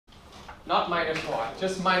Not -4,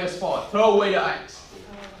 just -4. Throw away the x.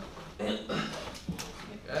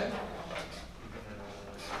 Okay.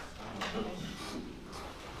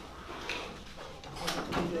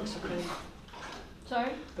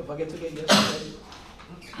 Sorry? Don't forget to get your extra credit.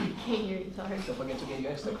 I can't hear you, sorry. Don't forget to get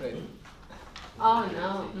your extra credit. Oh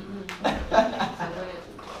no. I wouldn't.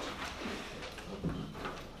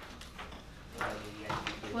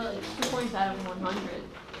 Well, it's 2 points out of 100.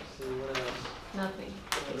 So what else? Nothing.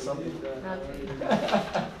 Something. Nothing.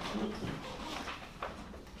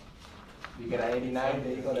 You get an 89,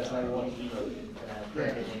 there you go, that's 91.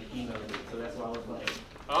 So that's why I was like.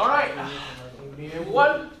 All right.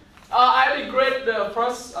 One. I already graded the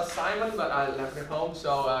first assignment, but I left it home,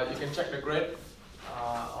 so you can check the grade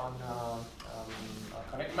on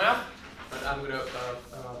Connect Math. But I'm gonna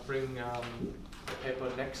bring the paper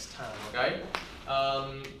next time. Okay.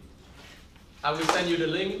 I will send you the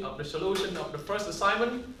link of the solution of the first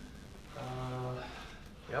assignment.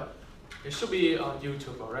 Yep. It should be on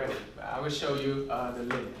YouTube already, but I will show you the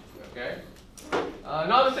link. Okay.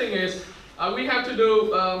 Another thing is we have to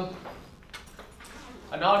do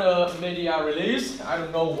another media release. I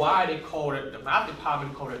don't know why they call it, the math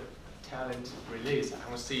department called it talent release. I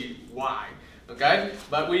don't see why. Okay,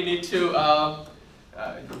 but we need to. You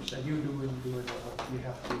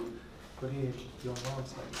have to put in your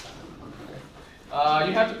notes.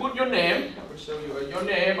 You have to put your name. I will show you your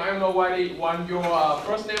name. I don't know why they want your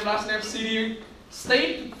first name, last name, city,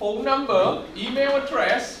 state, phone number, email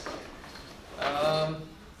address.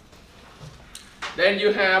 Then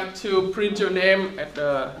you have to print your name at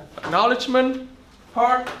the acknowledgement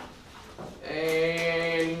part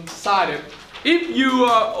and sign it. If you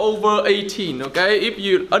are over 18, okay? If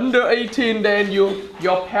you're under 18, then your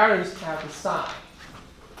parents have to sign.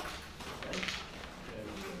 Okay.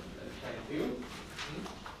 Thank you.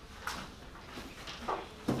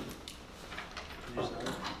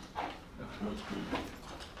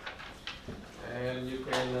 And you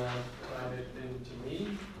can write it into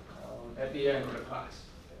me at the end of the class.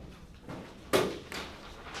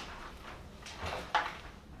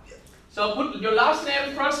 So put your last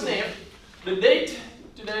name, first name, the date.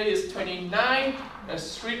 Today is 29. The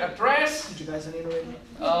street address. Did you guys send it already?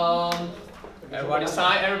 Everybody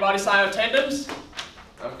sign attendance.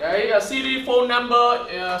 Okay. CD, phone number,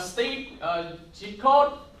 state, zip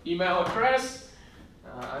code, email address.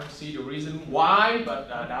 I see the reason why, but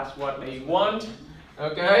that's what they want.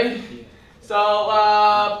 Okay.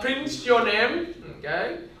 So print your name,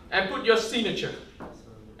 okay, and put your signature,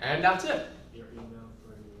 and that's it.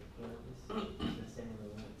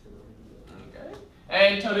 Okay,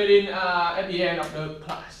 and turn it in at the end of the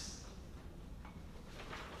class.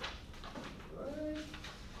 Right.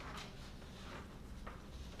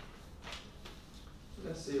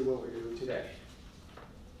 Let's see what we do today.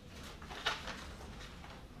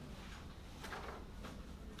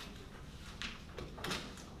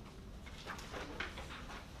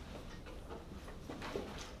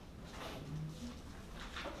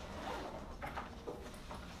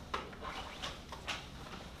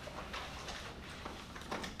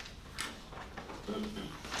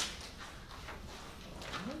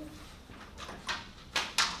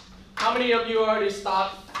 How many of you already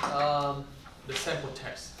start the sample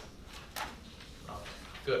test? Oh,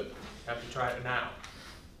 good. Have to try it now.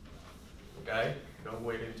 Okay? Don't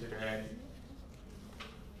wait until the end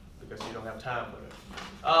because you don't have time for it.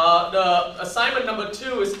 The assignment number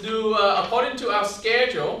 2 is due according to our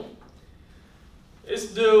schedule. It's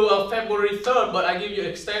due February 3rd, but I give you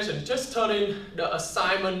extension. Just turn in the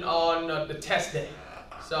assignment on the test day.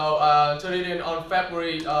 So turn it in on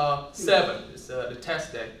February 7th. It's the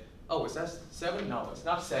test day. Oh, is that 7? No, it's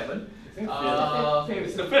not 7.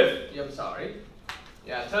 It's the 5th. Yeah, I'm sorry.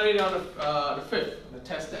 Yeah, turn it on the 5th, the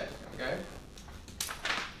test day. Okay.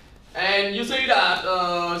 And you see that.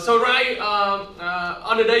 So right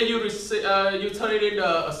on the day you turn it in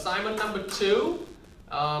the assignment number 2.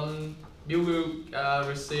 You will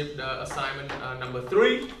receive the assignment number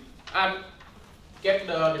 3. I get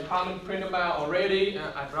the department printed out already.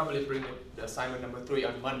 I probably bring the assignment number 3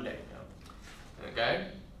 on Monday. Okay.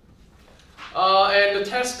 And the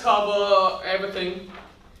test cover everything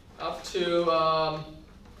up to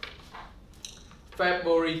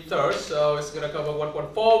February 3rd. So it's going to cover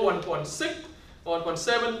 1.4, 1.6,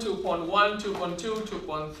 1.7, 2.1, 2.2,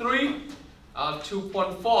 2.3.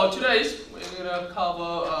 2.4. Today we're going to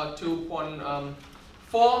cover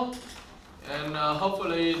 2.4, and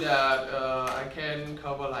hopefully that I can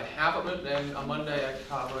cover like half of it. Then on Monday I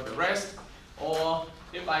cover the rest. Or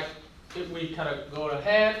if we kind of go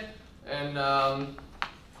ahead and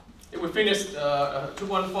if we finish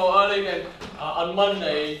 214 early, then on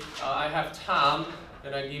Monday I have time,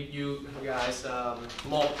 then I give you guys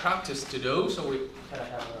more practice to do, so we kind of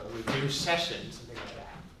have a review session, something like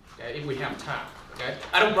that. Okay, if we have time. Okay,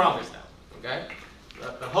 I don't promise that. Okay,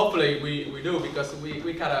 but hopefully we do, because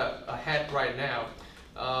we kind of ahead right now.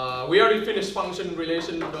 We already finished function,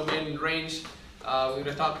 relation, domain, range. We're going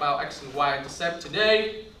to talk about x and y intercept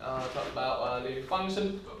today. Talk about linear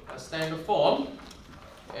function, standard form,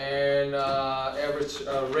 and average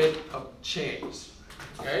rate of change.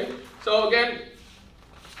 Okay. So again,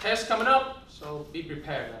 test coming up. So be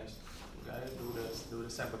prepared, guys. Okay. Do the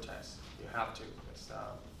sample test. You have to. There's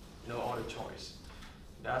no other choice.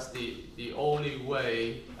 That's the only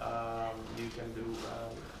way you can do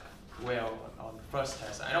well on the first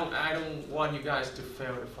test. I don't want you guys to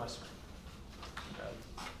fail the first one. Okay.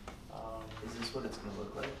 Is this what it's going to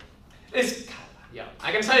look like? It's yeah.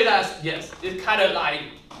 I can tell you that yes. It's kind of like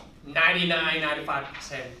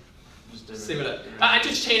 99-95% similar. I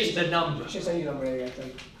just changed the number. Just any number, I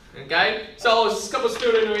think. Okay. So a couple of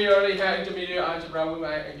students we already have intermediate algebra. We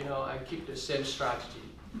might, I keep the same strategy.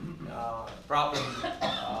 Problem,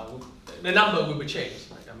 the number will be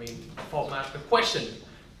changed. I mean, format the question.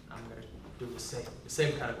 I'm gonna do the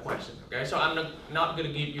same kind of question. Okay, so I'm not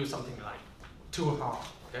gonna give you something like too hard.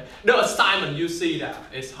 Okay, the assignment you see that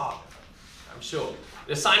is hard. I'm sure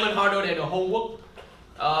the assignment harder than the homework.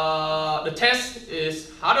 The test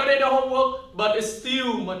is harder than the homework, but it's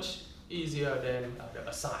still much easier than the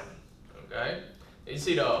assignment. Okay, you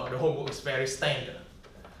see the homework is very standard.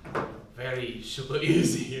 Very super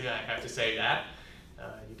easy, I have to say that.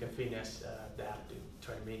 You can finish that in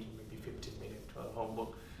 20 minutes, maybe 15 minutes for homework.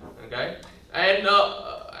 Okay? And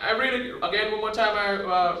I really, again, one more time,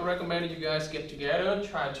 I recommend you guys get together,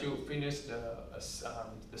 try to finish the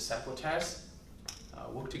sample test,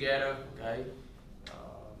 work together, okay?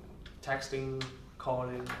 Texting,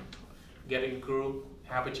 calling, get in group,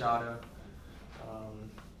 help each other.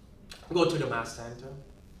 Go to the math center.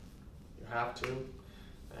 You have to.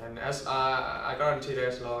 And as I guarantee that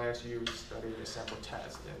as long as you study the sample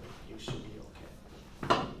test, then you should be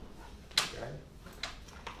okay. Okay?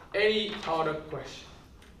 Any other question?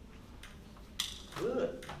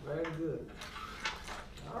 Good, very good.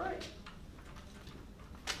 All right.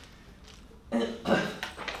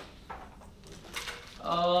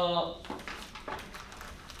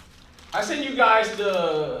 I sent you guys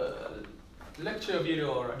the lecture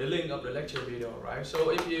video, or the link of the lecture video, right? So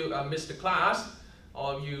if you missed the class,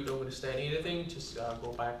 or if you don't understand anything, just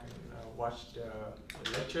go back and watch the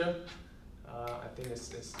lecture. I think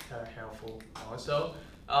it's kind of helpful also.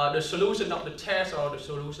 The solution of the test or the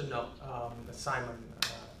solution of assignment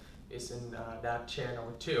is in that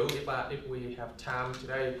channel too. If we have time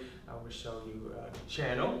today, I will show you the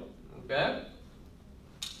channel. Okay.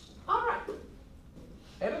 All right.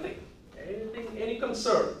 Anything, any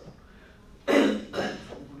concern?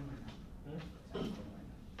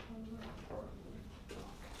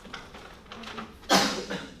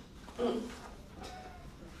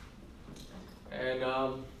 And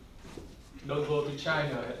don't go to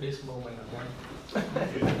China at this moment,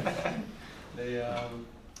 okay? They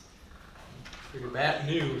pretty bad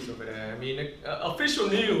news over there. I mean, official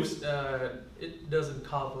news, it doesn't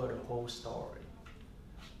cover the whole story,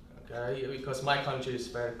 okay? Because my country is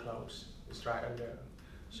very close. It's right under.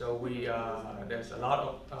 So there's a lot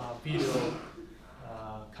of video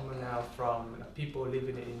coming out from people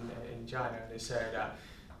living in China. They say that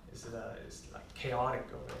it's like chaotic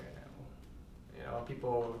over there.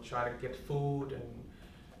 People try to get food, and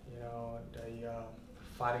they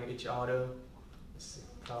fighting each other.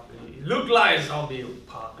 It look like a zombie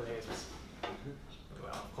apocalypse.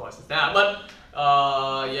 Well, of course it's not, but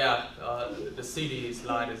the city is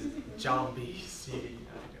like a zombie city,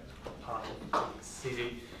 like apocalyptic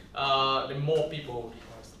city. The more people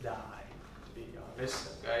die, to be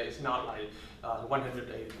honest. Okay, it's not like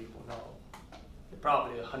 180 people. No,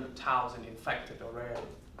 probably 100,000 infected already.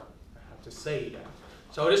 To say that.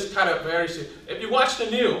 So this is kind of very serious. If you watch the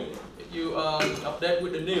news, if you update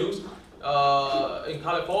with the news, in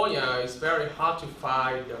California, it's very hard to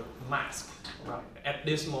find the mask right, at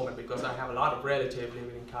this moment, because I have a lot of relatives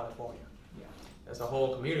living in California. Yeah. There's a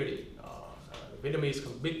whole community, Vietnamese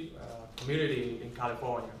big community in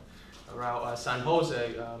California, around San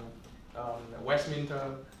Jose,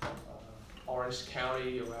 Westminster, Orange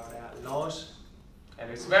County, around that, Los.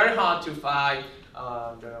 And it's very hard to find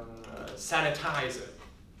the sanitizer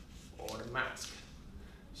or the mask.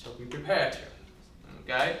 So be prepared.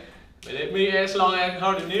 Okay? Believe me, as long as I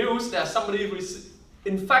heard the news that somebody was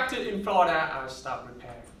infected in Florida, I'll start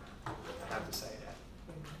preparing. I have to say that.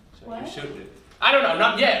 So what? You should do. I don't know,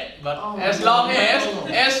 not yet, but Oh as my long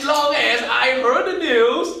God. as long as I heard the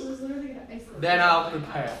news, It was literally gonna isolate. then I'll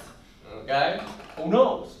prepare. Okay? Who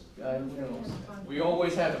knows? Who knows? We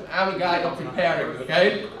always have. I'm a guy of preparing.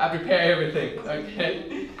 Okay? I prepare everything.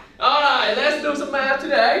 Okay? All right. Let's do some math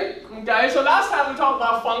today. Okay? So last time we talked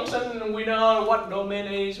about function. We know what domain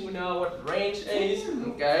is. We know what range is.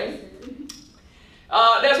 Okay?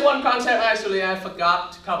 There's one concept actually I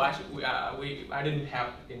forgot to cover. Actually, I didn't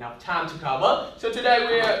have enough time to cover. So today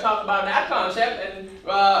we talk about that concept, and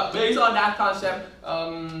based on that concept,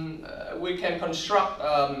 we can construct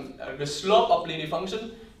the slope of linear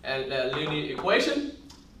function and linear equation.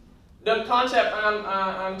 The concept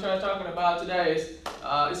I'm talking about today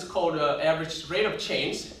is called the average rate of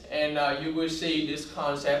change, and you will see this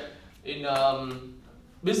concept in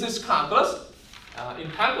business calculus, in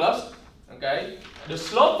calculus. Okay, the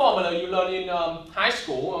slope formula you learn in high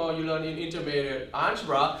school or you learn in intermediate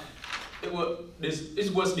algebra, it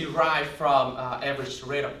was derived from average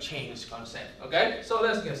rate of change concept. Okay, so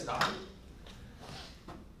let's get started.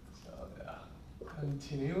 So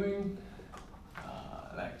continuing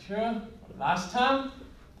lecture last time.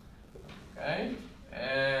 Okay,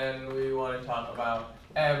 and we want to talk about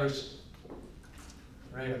average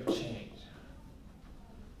rate of change.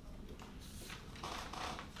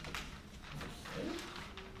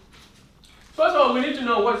 First of all, we need to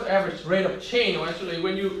know what's the average rate of change. Actually,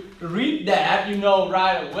 when you read that, you know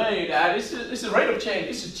right away that it's a rate of change.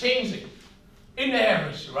 It's changing in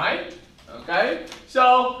average, right? Okay.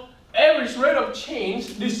 So average rate of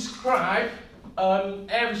change describe an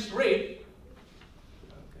average rate.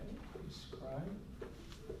 Okay. Describe.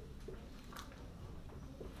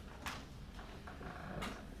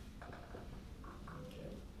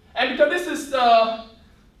 Okay. And because this is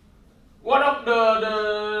one of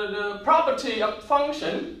the property of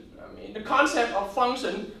function, I mean the concept of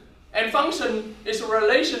function, and function is a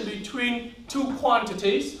relation between two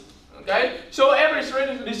quantities. Okay, so average rate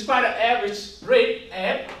is describe the average rate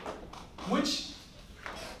at which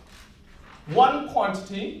one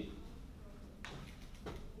quantity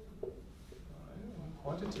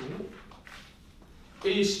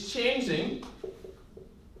is changing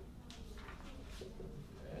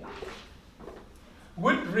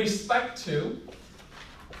with respect to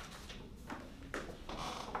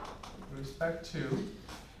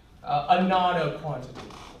another quantity.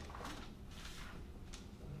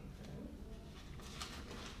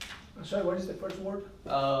 Sorry, what is the first word?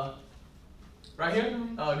 Right here,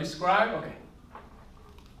 describe. Okay.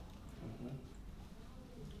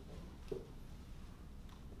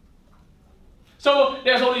 So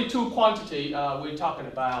there's only two quantity we're talking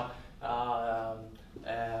about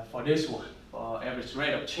for this one, for average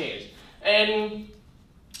rate of change. And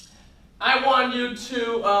I want you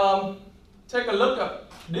to take a look at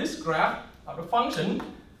this graph of the function.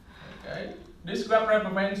 Okay, this graph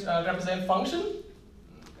represents function.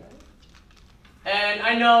 Okay. And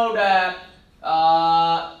I know that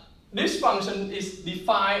this function is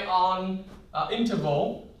defined on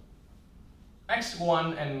interval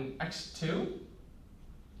x1 and x2.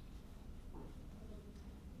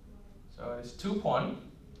 So it's 2 points.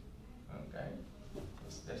 Okay,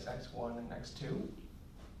 that's x1 and x2.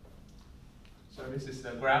 So this is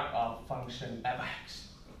the graph of function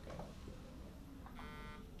f(x). Okay.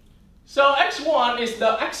 So x1 is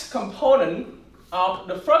the x component of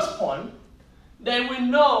the first point. Then we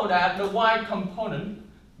know that the y component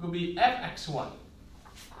will be fx1.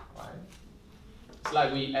 Right? It's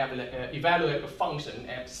like we evaluate a function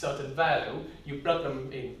at certain value. You plug them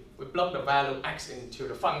in. We plug the value x into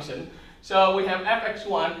the function. So we have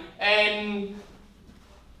fx1, and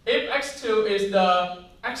if x2 is the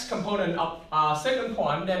x component of second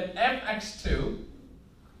point, then fx2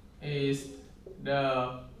 is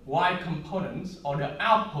the y component or the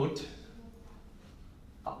output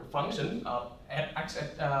of the function of x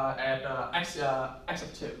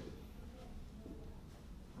of 2.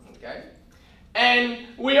 Okay, and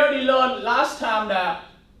we already learned last time that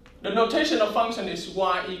the notation of function is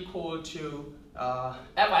y equal to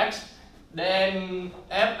fx. Then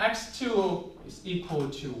fx2 is equal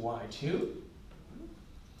to y2,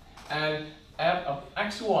 and f of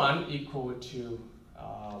x1 equal to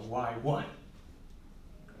y1.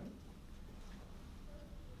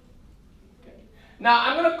 Okay. Now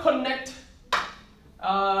I'm going to connect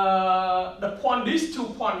these 2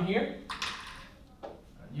 points here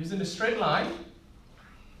using the straight line.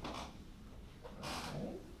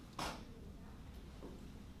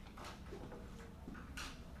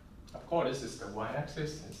 Of course, this is the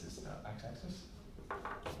y-axis, this is the x-axis.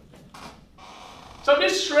 So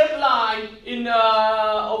this straight line in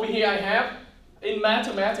over here I have in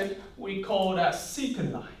mathematics, we call that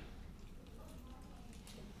secant line.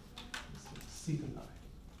 Secant line.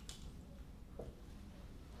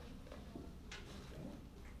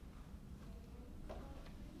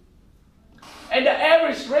 And the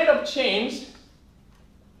average rate of change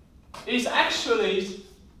is actually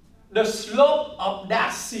the slope of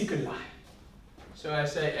that secant line. So I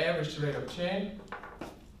say average rate of change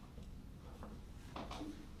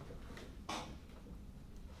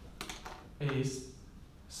is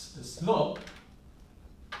the slope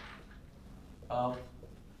of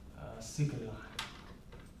secant line.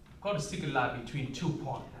 Called the secant line between 2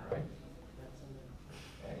 points, right?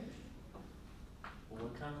 Okay.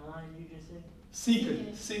 What kind of line did you just say?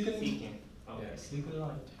 Secant. Secant. Secant. Okay. Yeah, secant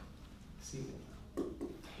line. Secant.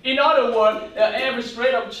 In other words, the average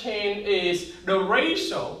rate of change is the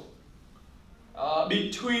ratio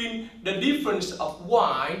between the difference of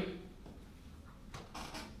y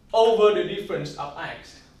over the difference of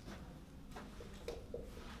x.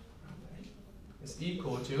 It's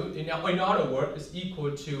equal to, in other words, it's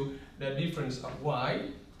equal to the difference of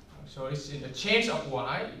y. So it's the change of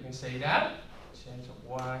y, you can say that, change of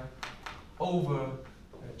y over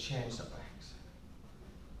the change of x.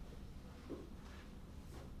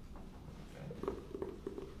 Okay.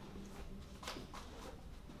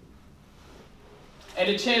 And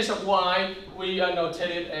the change of y, we notate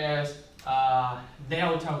it as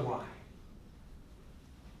delta y.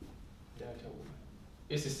 Delta y.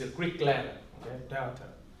 This is the Greek letter, okay? Delta.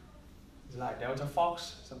 It's like delta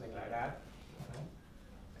fox, something like that. Okay?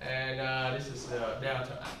 And this is the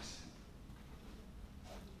delta x.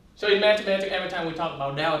 So in mathematics, every time we talk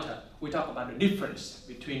about delta, we talk about the difference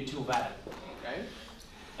between two values. Okay?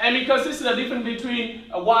 And because this is the difference between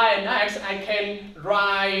y and x, I can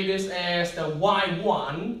write this as the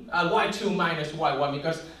y1, y2 minus y1,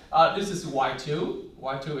 because this is y2.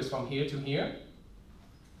 y2 is from here to here.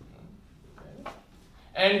 Okay.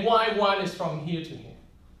 And y1 is from here to here.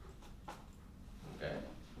 Okay.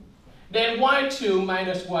 Then y2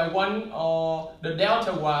 minus y1, or the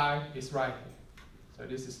delta y, is right here. So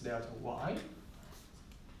this is delta y.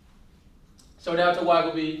 So delta y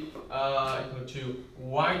will be equal to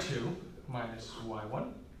y2 minus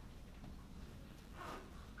y1.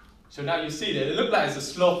 So now you see that it looks like it's a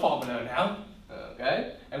slope formula now.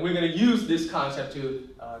 Okay? And we're going to use this concept to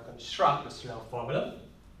construct the slope formula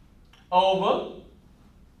over.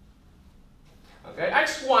 Okay,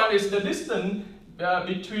 x1 is the distance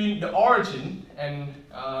between the origin and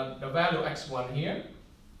the value x1 here.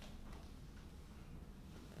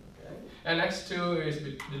 Okay, and x2 is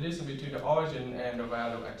the distance between the origin and the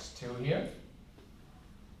value x2 here.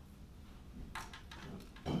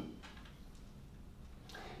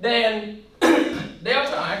 Then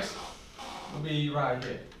delta x will be right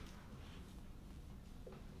here.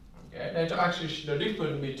 Okay, delta x is the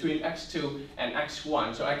difference between x2 and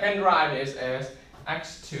x1. So I can write this as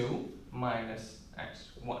x2 minus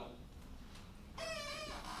x1.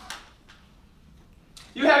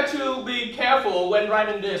 You have to be careful when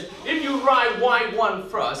writing this. If you write y1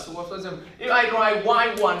 first, for example, if I write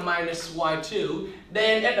y1 minus y2,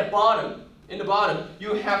 then at the bottom, in the bottom,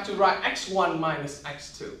 you have to write x1 minus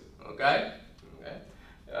x2. Okay? Okay.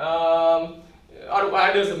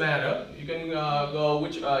 Otherwise, it doesn't matter. You can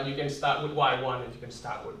you can start with y1 and you can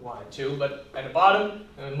start with y2, but at the bottom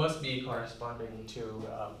it must be corresponding to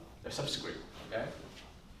the subscript. Okay.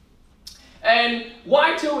 And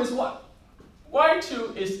y2 is what?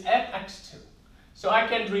 y2 is fx2. So I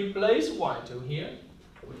can replace y2 here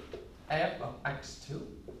with f of x2.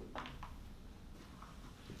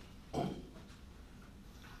 Okay.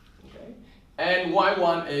 And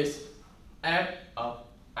y1 is f of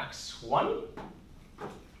x1.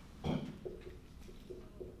 Okay.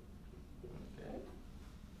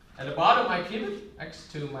 At the bottom I keep it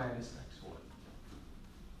x2 minus x1.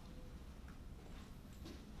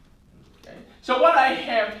 Okay. So what I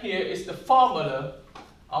have here is the formula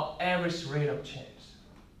of average rate of change.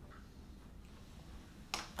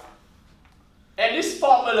 And this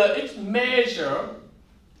formula, it measures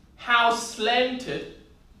how slanted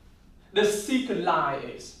the secant line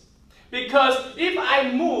is. Because if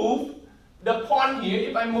I move the point here,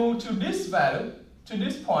 if I move to this value, to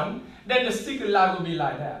this point, then the secant line will be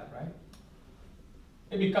like that, right?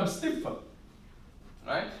 It becomes stiffer,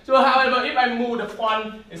 right? So however, if I move the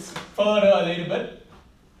point is further a little bit,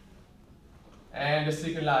 and the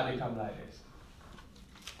secant line becomes like this.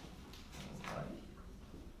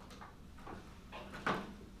 Right.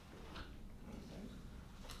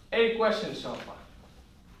 Any questions so far?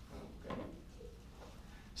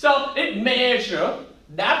 So it measures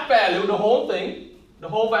that value, the whole thing, the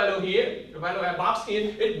whole value here, the if I look at box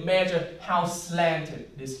here, it measures how slanted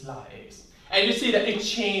this line is. And you see that it's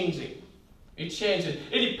changing. It changes.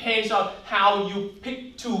 It depends on how you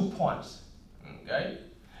pick 2 points. Okay?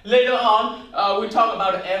 Later on, we talk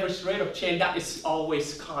about the average rate of change that is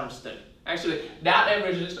always constant. Actually, that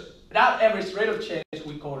average rate of change,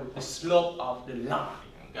 we call it the slope of the line.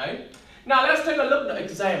 Okay? Now let's take a look at the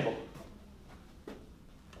example.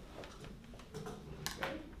 Okay.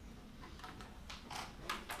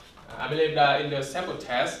 I believe that in the sample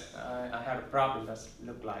test, I had a problem that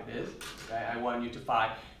looked like this. Okay? I want you to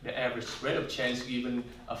find the average rate of change given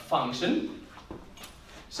a function.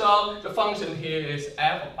 So the function here is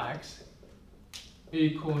f of x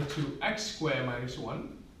equal to x squared minus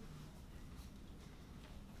 1.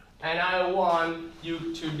 And I want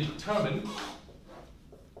you to determine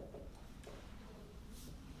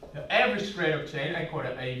the average rate of change, I call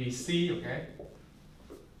it ABC, okay?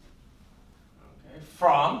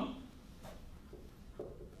 From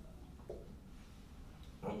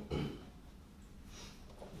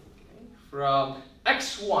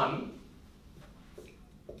x1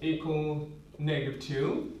 equal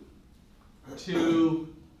 -2 to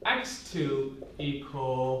x2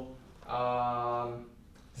 equal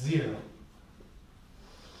 0.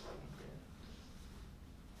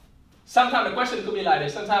 Sometimes the question could be like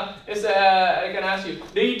this. Sometimes it's, I can ask you,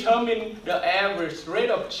 determine the average rate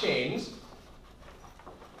of change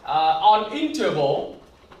on interval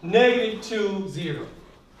 -2 to 0.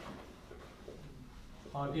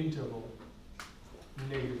 On interval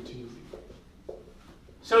 -2 to 0.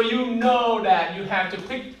 So you know that you have to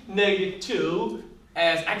pick -2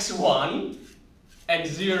 as x1 and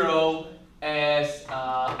 0 as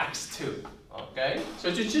x2. Okay? So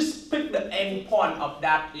you just pick the end point of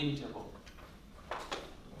that interval.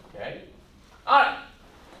 Okay? Alright.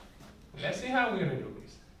 Let's see how we're going to do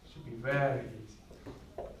this. It should be very easy.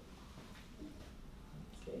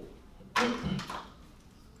 Okay.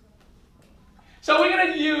 So we're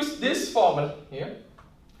going to use this formula here.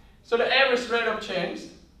 So the average rate of change,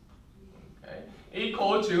 okay,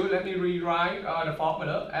 equal to, let me rewrite the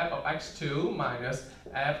formula, f of x2 minus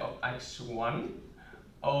f of x1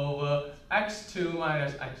 over x2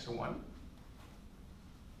 minus x1.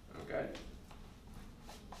 Okay.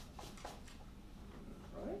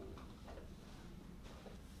 Right.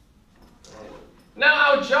 Now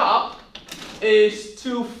our job is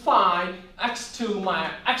to find x2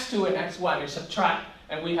 and x1 and subtract,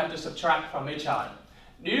 and we have to subtract from each other.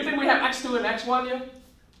 Do you think we have x2 and x1 here?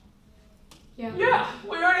 Yeah. Yeah,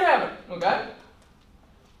 we already have it, okay?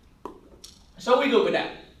 So we go with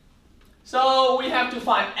that. So we have to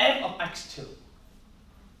find f of x2.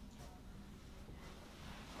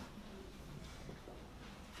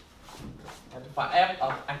 We have to find f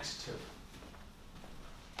of x2.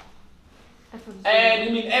 F of 0. And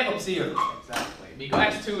you mean f of 0, exactly. Because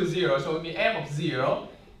x2 is 0, so we mean f of 0.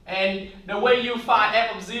 And the way you find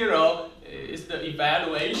f of 0 is the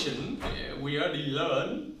evaluation we already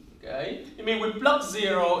learned. Okay? I mean we plug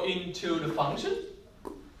 0 into the function.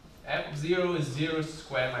 F of 0 is 0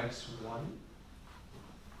 squared minus 1.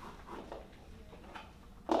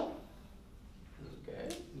 Okay,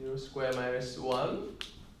 0 squared minus 1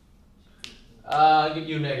 give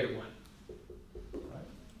you -1. Right?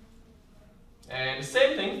 And the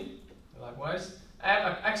same thing, likewise, f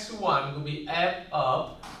of x1 will be f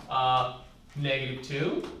of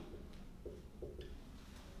 -2.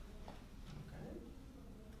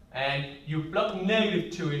 And you plug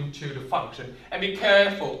 -2 into the function. And be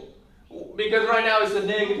careful, because right now it's a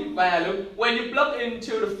negative value. When you plug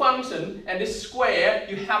into the function and this square,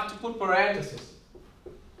 you have to put parentheses.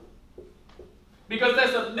 Because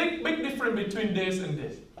there's a big difference between this and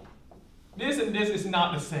this. This and this is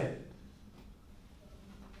not the same.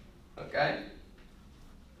 Okay?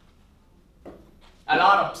 A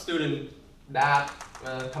lot of students that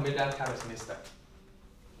commit that kind of mistake.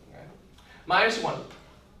 Okay? -1.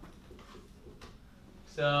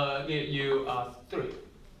 So give you 3.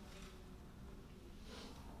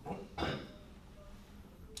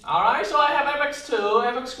 Alright, so I have fx2,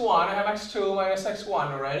 fx1, I have x2 minus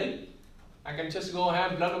x1 already. I can just go ahead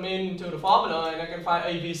and plug them into the formula and I can find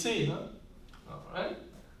ABC. Huh? Alright.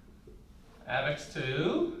 fx2,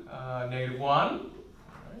 -1.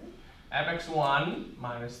 Right. fx1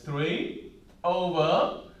 minus 3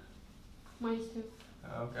 over -2.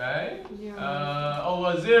 Okay. 0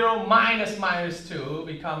 over 0 minus 2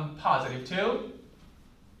 become +2.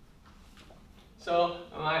 So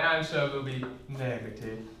my answer will be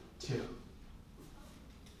 -2.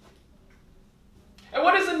 And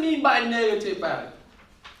what does it mean by negative value?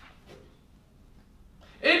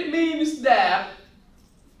 It means that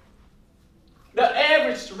the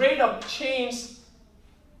average average rate of change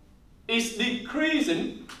is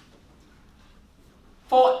decreasing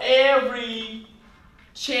for every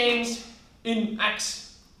change in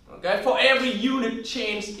x. Okay, for every unit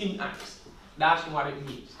change in x. That's what it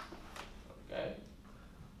means. Okay.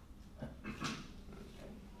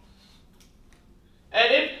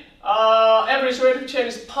 And if average rate of change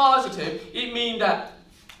is positive, it means that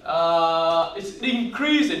it's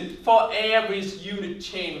increasing for every unit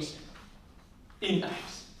change in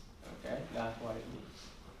x. Okay, that's what it means.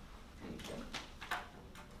 Okay.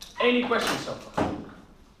 Any questions so far?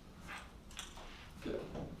 Good.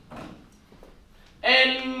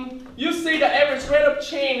 And you see the average rate of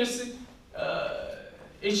change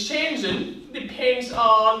is changing depends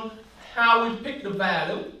on how we pick the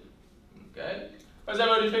value. Okay. For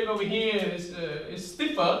example, if you pick over here is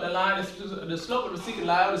stiffer, the line is the slope of the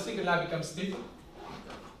secant line becomes stiffer.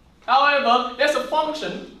 However, there's a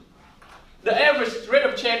function. The average rate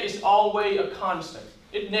of change is always a constant.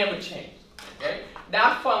 It never changes. Okay?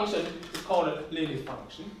 That function is called a linear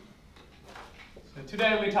function. So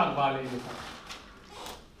today we talk about linear function.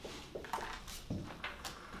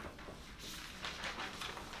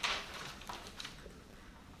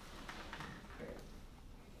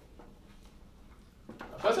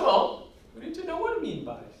 First of all, we need to know what it means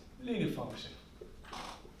by linear function.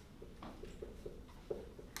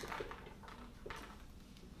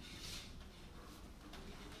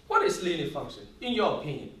 What is linear function, in your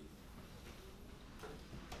opinion?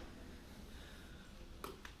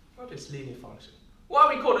 What is linear function?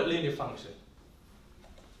 Why we call it linear function?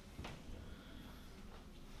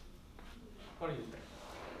 What do you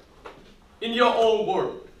think? In your own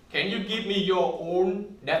word, can you give me your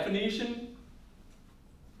own definition?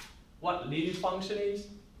 What linear function is?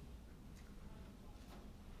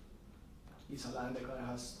 It's a line that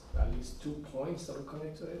has at least 2 points that will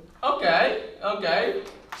connect to it. Okay, okay.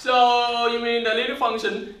 So you mean the linear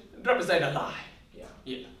function represents a line? Yeah.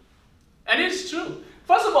 Yeah. And it's true.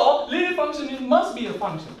 First of all, linear function, it must be a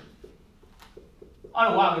function.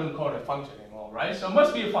 Otherwise, we don't call it a function anymore, right? So it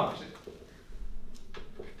must be a function.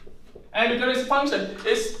 And because it's a function,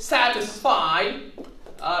 it's satisfy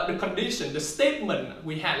the condition, the statement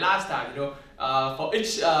we had last time. You know, for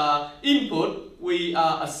each input, we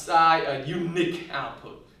assign a unique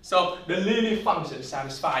output. So the linear function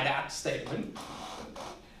satisfies that statement.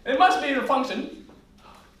 It must be a function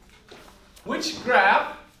which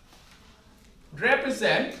graph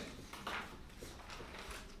represent,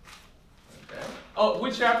 okay, or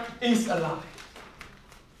which graph is a line.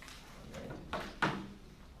 Okay.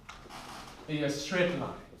 It's a straight line.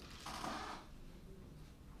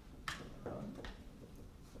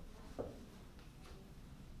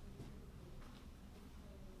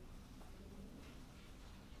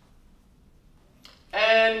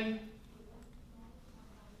 And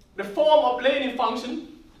the form of linear function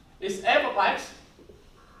is f of x,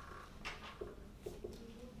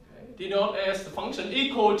 okay, denoted as the function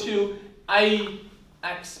equal to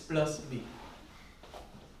ax plus b.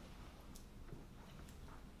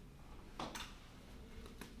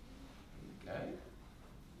 Okay.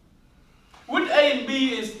 With a and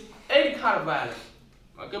b is any kind of value.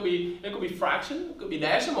 It could be fraction, it could be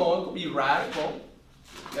decimal, it could be radical.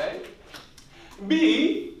 Okay.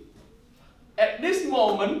 B, at this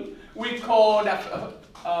moment, we call that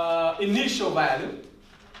initial value.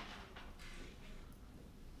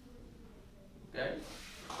 Okay.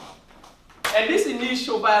 And this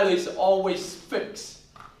initial value is always fixed.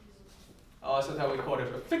 Sometimes we call it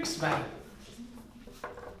a fixed value.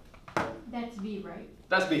 That's B, right?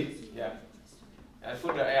 That's B, yeah. And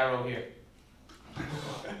put the arrow here.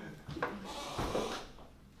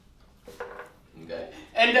 Okay.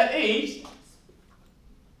 And the H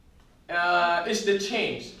is the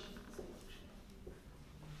change.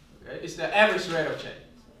 Okay. It's the average rate of change.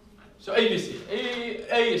 So ABC.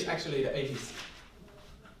 A is actually the ABC.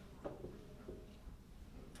 Okay.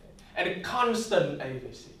 And a constant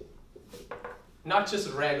ABC. Not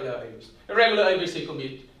just regular ABC. A regular ABC could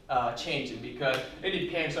be changing because it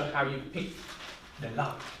depends on how you pick the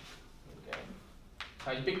line. Okay.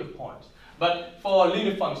 How you pick the points. But for a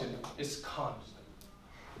linear function, it's constant.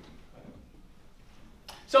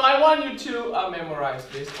 So I want you to memorize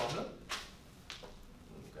this formula.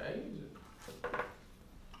 Okay.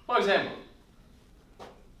 For example,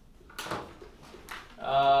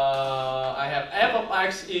 I have f of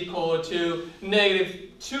x equal to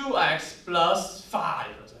negative 2x plus 5.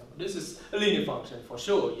 For example. This is a linear function for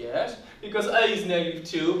sure, yes, because a is negative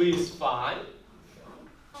 2, b is 5.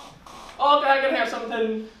 Okay, I can have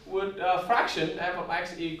something with a fraction, f of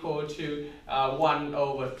x equal to 1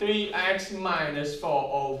 over 3x minus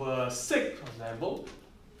 4 over 6, for example.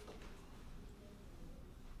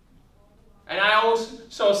 And I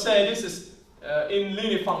also say this is in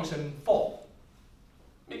linear function form.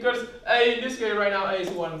 Because A, in this case right now, A is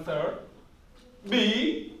 1/3.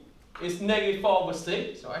 B is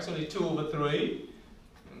 -4/6, so actually 2/3.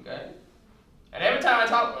 Okay. And every time I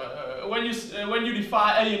talk, when you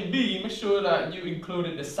define A and B, make sure that you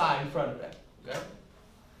included the sign in front of that. Okay.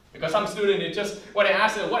 Because some students, they just when they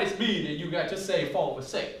ask them what is B, you got just say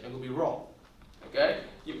 4/6. It will be wrong. Okay.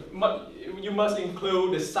 You must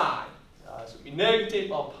include the sign. It should be negative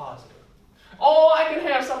or positive. Or I can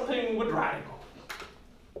have something with radical.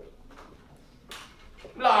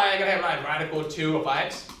 Like I can have like radical 2 of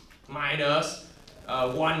x minus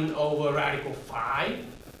 1/5.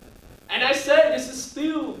 And I say this is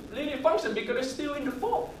still linear function because it's still in the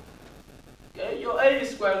form. Okay, your A is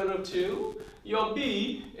square root of 2, your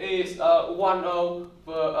B is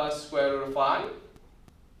 1/5.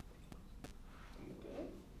 Okay.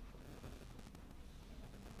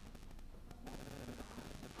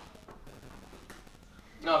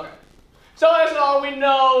 Okay. So as long we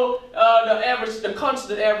know the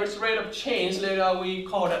constant average rate of change, later we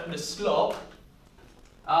call that the slope.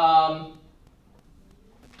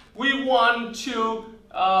 We want to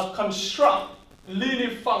construct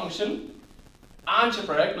linear function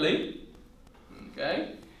algebraically.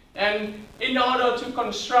 Okay? And in order to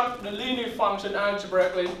construct the linear function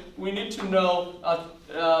algebraically, we need to know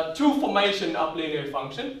two formations of linear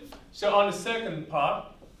function. So on the second part,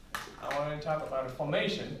 I want to talk about the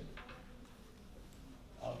formation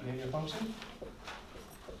of linear function.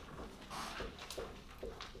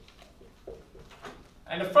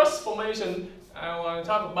 And the first formation I want to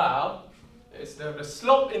talk about is the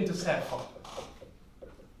slope-intercept form.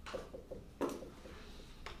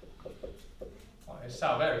 Well, it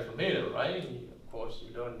sounds very familiar, right? Of course,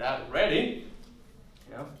 you learned that already.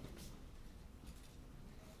 Yeah.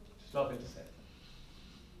 Slope-intercept.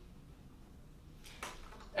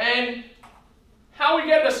 And how we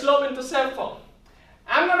get the slope-intercept form?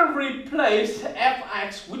 I'm going to replace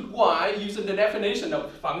fx with y using the definition of the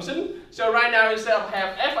function. So right now, instead of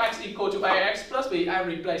have fx equal to ax plus b, I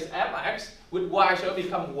replace fx with y, so it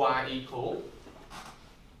becomes y equal.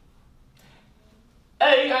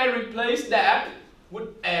 A, I replace that with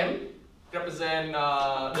m, represent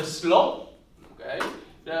the slope. Okay.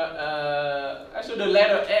 Actually, the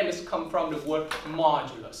letter m is come from the word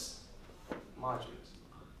modulus. Modulus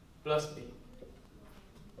plus b.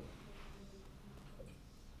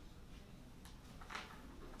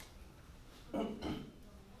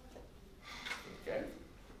 Okay.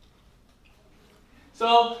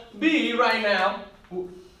 So B right now,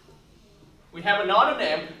 we have another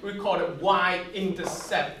name, we call it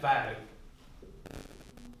y-intercept value.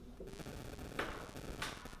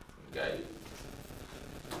 Okay.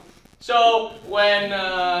 So when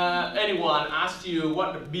anyone asks you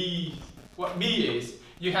what B is,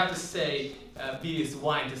 you have to say B is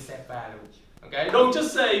y-intercept value. Okay. Don't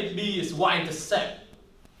just say B is y-intercept.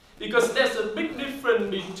 Because there's a big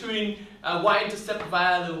difference between y-intercept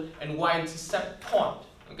value and y-intercept point.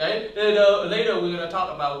 Okay? Later we're going to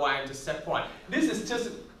talk about y-intercept point. This is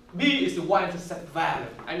just, B is the y-intercept value.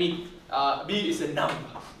 I mean, B is a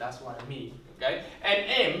number. That's what I mean. Okay? And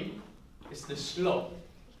M is the slope.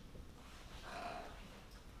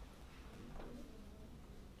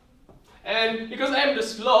 And because M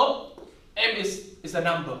is the slope, M is a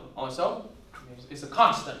number also. It's a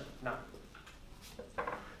constant number.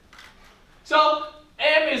 So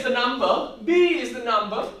M is the number, B is the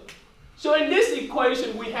number. So in this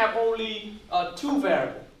equation we have only two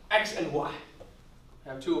variables, x and y. We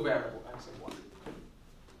have two variables, x and y.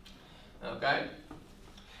 Okay?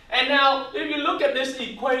 And now if you look at this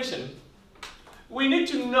equation, we need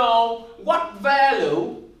to know what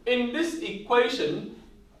value in this equation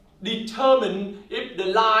determine if the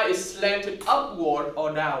line is slanted upward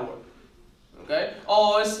or downward. Okay?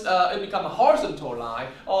 Or it becomes a horizontal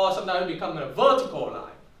line, or sometimes it becomes a vertical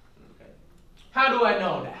line. Okay. How do I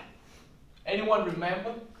know that? Anyone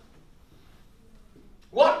remember?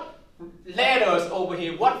 What letters over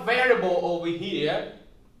here, what variable over here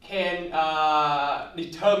can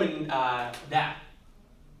determine that?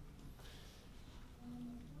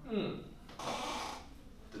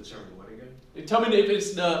 Determine what again? Determine if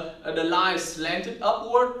it's the line slanted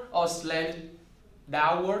upward or slanted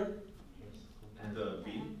downward. The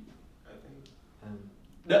B, I think.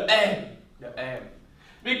 The M. The M.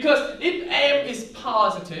 Because if M is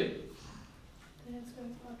positive,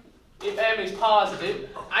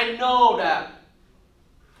 I know that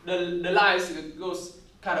the line goes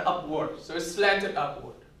kind of upward, so it's slanted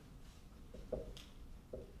upward.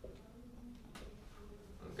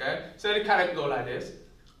 Okay, so it kind of go like this.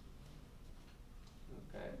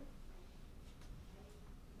 Okay.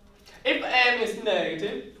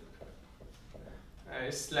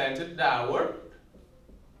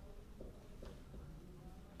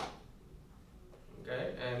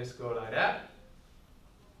 and it's go like that.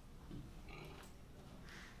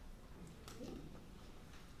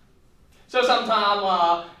 So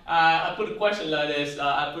sometimes I put a question like this.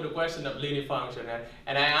 I put a question of linear function,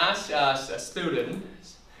 and I ask a student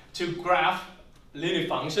to graph linear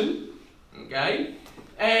function, okay?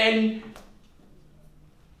 And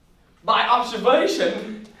by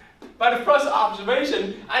observation, by the first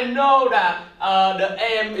observation, I know that the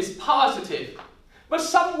m is positive. But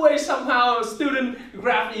some way, somehow, a student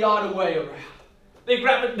graph the other way around. They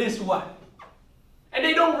graph it this way. And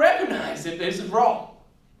they don't recognize it, it's wrong.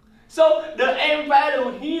 So the m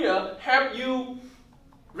value here help you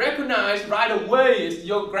recognize right away if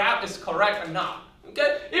your graph is correct or not.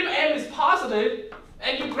 Okay? If m is positive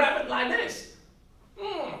and you graph it like this,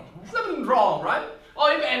 something wrong, right?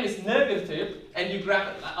 Or if m is negative and you graph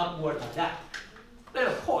it upward like that, then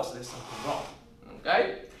of course there's something wrong.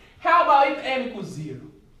 Okay? How about if m equals 0?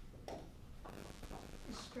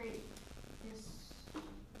 Straight. Yes.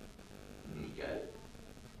 Okay.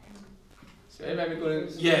 So if m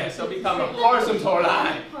equals, yeah, so become a horizontal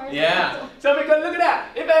line. Yeah. So because look at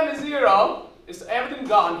that. If m is 0, it's everything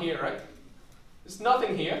gone here, right? There's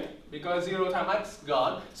nothing here because 0 times x is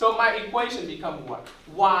gone. So my equation becomes what?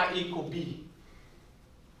 Y equal b.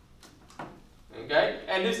 Okay?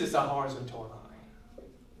 And this is a horizontal line.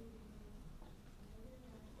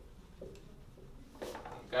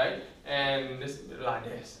 Okay? And this like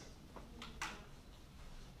this.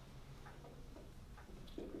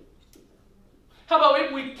 How about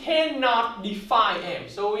if we cannot define m?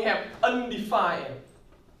 So we have undefined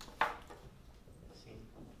m.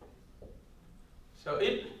 So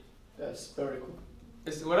if That's vertical.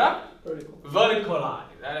 it's what up? Vertical. Vertical line.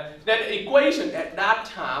 That equation at that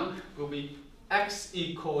time will be x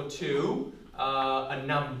equal to a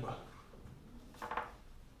number.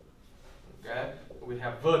 Okay? We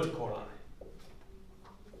have vertical line.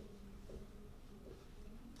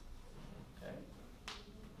 Okay.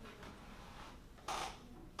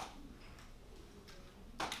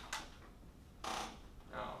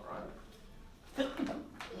 All right.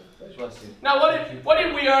 Now, what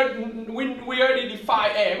if we already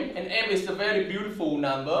define m, and m is a very beautiful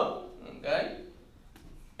number, okay?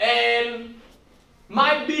 And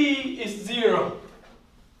my b is 0.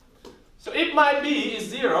 So if my b is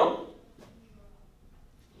 0,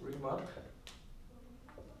 remark.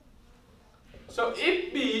 So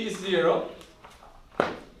if b is 0,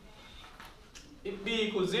 if b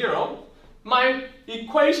equals 0, my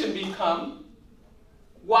equation becomes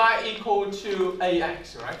y equal to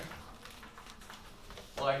ax, right?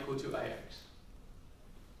 Y equal to ax.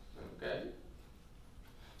 Okay.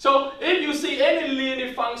 So if you see any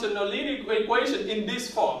linear function or linear equation in this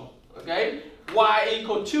form, okay, y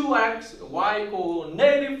equal 2x, y equal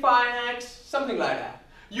negative 5x, something like that,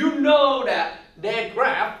 you know that their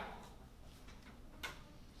graph,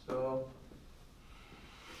 so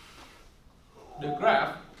the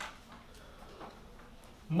graph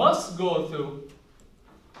must go through,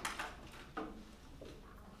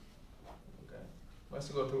 okay,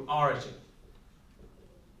 must go through origin.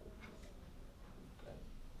 Okay.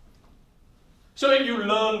 So if you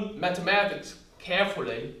learn mathematics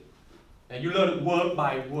carefully, and you learn it word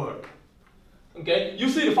by word, okay, you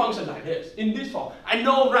see the function like this, in this form. I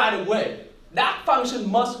know right away that function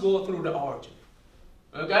must go through the origin.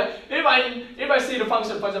 Okay, if I see the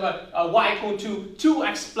function, for example, y equal to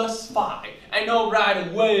 2x plus 5, I know right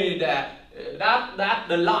away that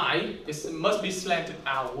the line must be slanted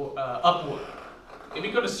outward, upward. Okay,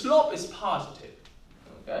 because the slope is positive.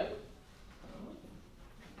 Okay.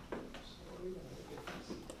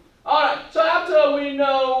 All right. So after we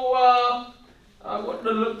know what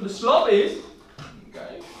the slope is,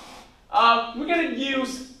 okay, we're going to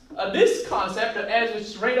use this concept, the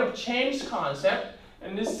average rate of change concept,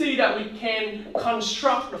 and to see that we can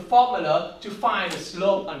construct the formula to find the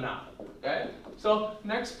slope or not. Okay. So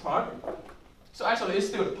next part. So actually, it's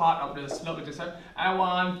still part of the slope intercept. I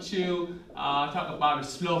want to talk about the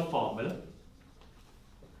slope formula.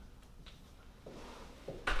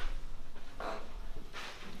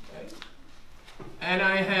 Okay. And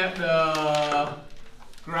I have the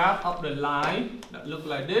graph of the line that look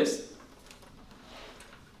like this.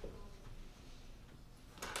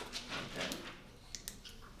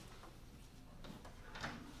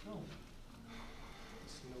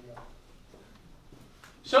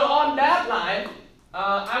 So on that line,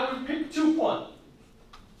 I will pick 2 points.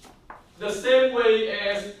 The same way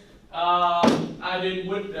as I did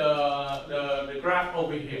with the graph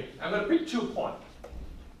over here. I'm going to pick 2 points.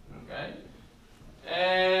 Okay.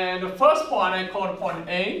 And the first point I call point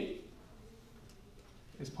A.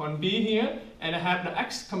 Is point B here. And I have the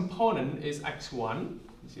x component is x1.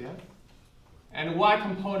 You see that? And the y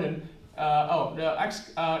component, the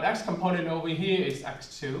x component over here is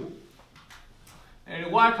x2. And the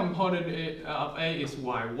y component of A is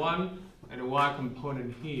y1. And the y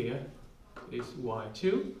component here is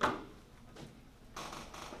y2.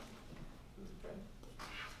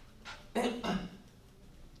 Okay.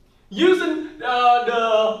 Using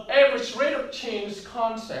the average rate of change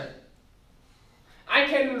concept, I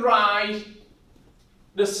can write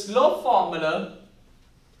the slope formula,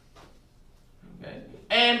 okay,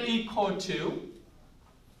 m equal to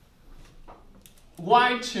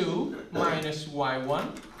y2 minus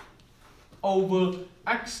y1 over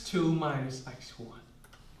x2 minus x1.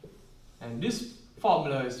 And this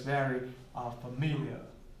formula is very familiar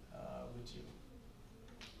with you.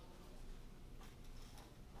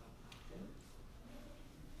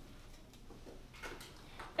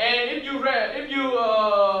 And if you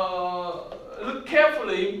look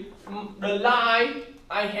carefully, the line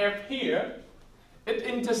I have here, it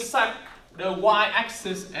intersects the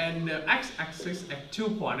y-axis and the x-axis at 2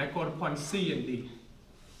 points. I call the point C and D.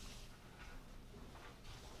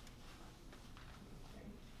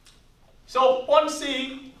 So point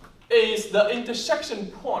C is the intersection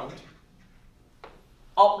point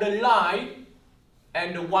of the line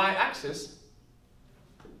and the y-axis.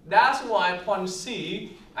 That's why point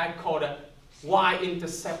C I call the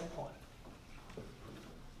y-intercept point.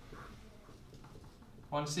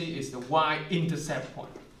 Point C is the y-intercept point.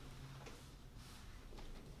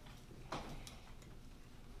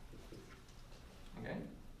 Okay.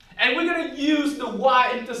 And we're going to use the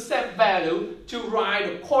y-intercept value to write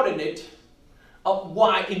the coordinate of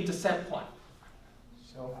y-intercept point.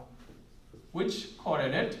 So, which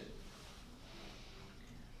coordinate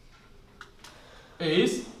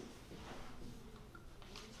is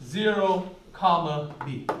 0,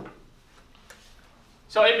 B.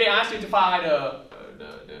 So if they ask you to find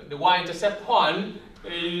the y-intercept point,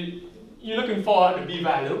 you're looking for the b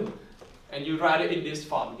value, and you write it in this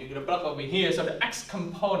form. You're going to plug over here, so the x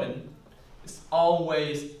component is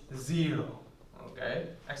always 0. Okay,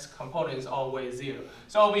 x component is always 0.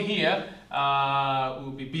 So over here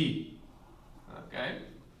will be b. Okay,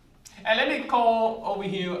 and let me call over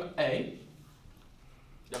here a.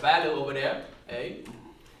 The value over there, a.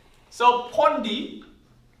 So point D,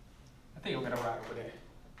 I think I'm going to write over there.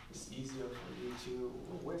 It's easier for you to,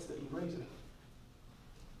 oh, where's the eraser?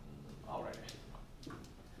 All right.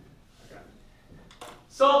 Okay.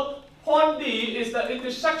 So point D is the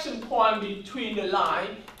intersection point between the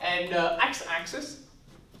line and the x-axis.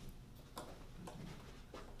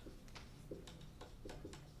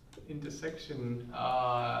 Intersection,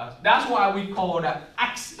 that's why we call that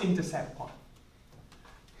x-intercept point.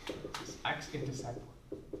 X-intercept point.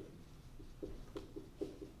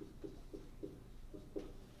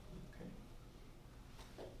 Okay.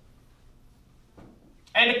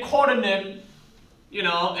 And the coordinate, you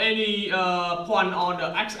know, any point on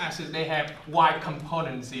the x-axis, they have y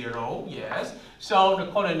component 0, yes. So the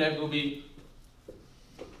coordinate will be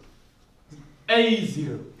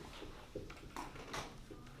A0.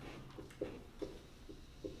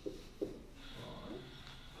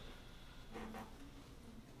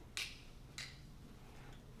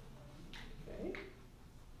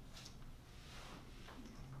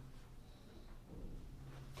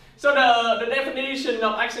 So the definition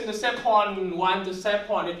of x-intercept point, y-intercept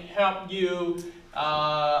point, it helps you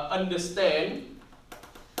understand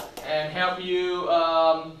and help you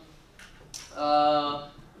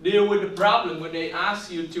deal with the problem when they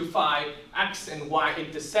ask you to find x and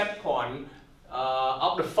y-intercept point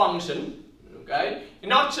of the function, okay?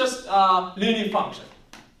 Not just linear function,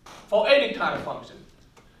 for any kind of function.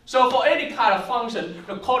 So for any kind of function,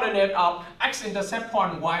 the coordinate of x-intercept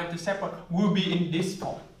point, y-intercept point will be in this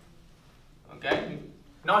form. Okay,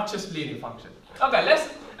 not just linear function. Okay,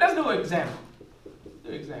 let's do an example.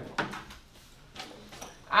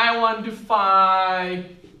 I want to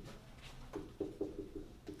find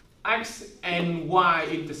x and y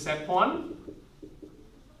intercept point.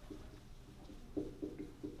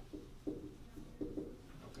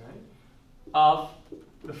 Okay, of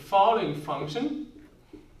the following function.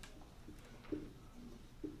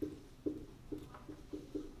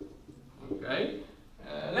 Okay.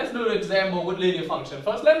 Let's do an example with linear function.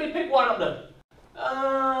 First, let me pick one of them.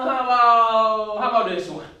 How about this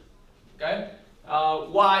one? Okay,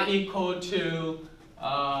 y equal to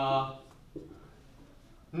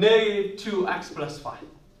negative 2x plus 5.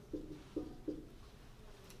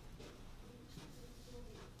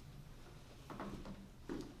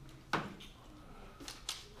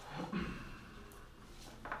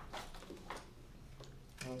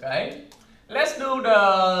 Okay, let's do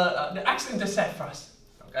the x-intercept first.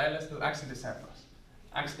 Okay, let's do x-intercept first.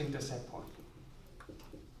 X-intercept point.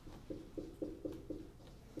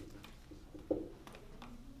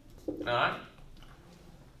 Alright.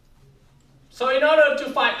 So in order to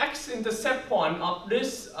find x-intercept point of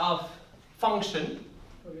this function,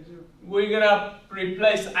 we're gonna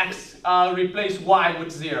replace y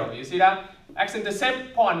with 0. You see that?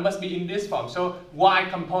 X-intercept point must be in this form. So y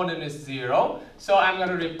component is 0. So I'm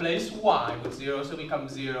gonna replace y with 0. So it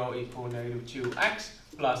becomes 0 equal negative 2x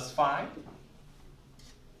plus 5.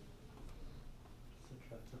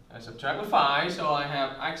 I subtract with 5, so I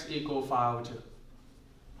have x equal 5 over 2.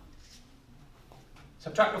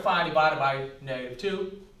 Subtract the 5 divided by negative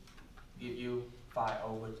 2, give you 5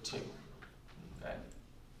 over 2. Okay.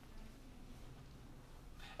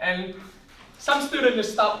 And some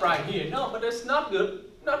students stop right here. No, but that's not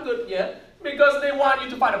good. Not good yet. Because they want you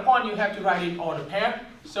to find a point, you have to write in order pair.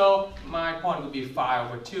 So my point will be 5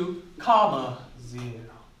 over 2, comma 0.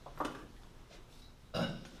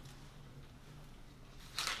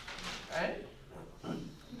 Okay.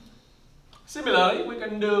 Similarly, we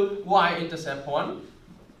can do y-intercept point.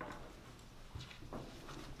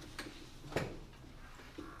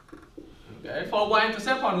 Okay, for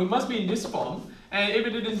y-intercept point, we must be in this form. And if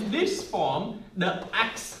it is this form, the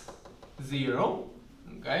x 0.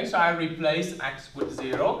 Okay, so I replace x with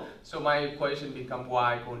 0. So my equation becomes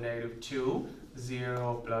y equal negative 2,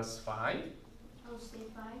 0 plus 5. I'll say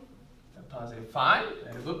 5. A positive 5.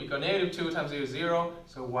 Very good, because negative 2 times 0 is 0.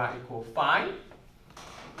 So y equal 5.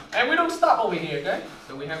 And we don't stop over here, okay?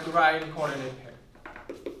 So we have to write in coordinate pair.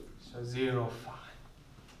 So 0, 5.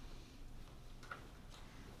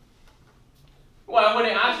 Well, when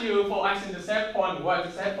they ask you for x-intercept point,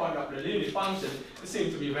 y-intercept point of the linear function, it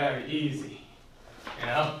seems to be very easy. You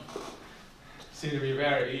know? It seems to be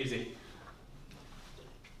very easy.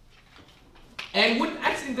 And with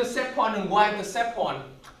x-intercept point and y-intercept point,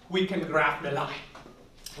 we can graph the line.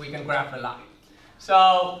 We can graph the line.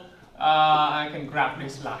 So, I can graph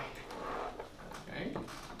this line. Okay.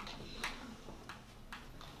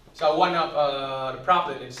 So one of the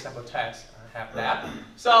problem in sample test, I have that.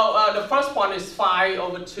 So the first one is 5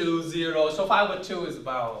 over 2, 0. So 5 over 2 is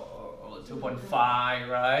about 2.5,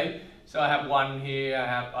 right? So I have 1 here, I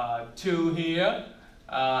have 2 here,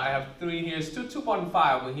 I have 3 here, it's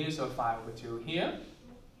 2.5 over here, so 5 over 2 here.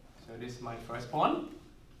 So this is my first one.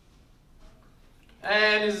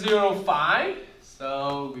 And it's 0, 5.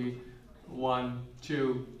 So we 1,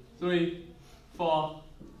 2, 3, 4,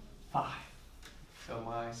 5. So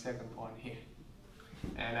my second point here.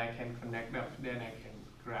 And I can connect them, then I can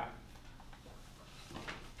graph.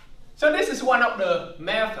 So this is one of the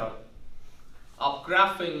methods of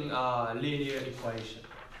graphing linear equation.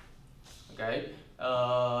 Okay,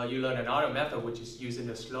 you learn another method which is using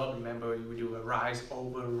the slope. Remember, you do a rise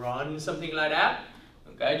over run, something like that.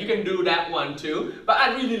 Okay, you can do that one too. But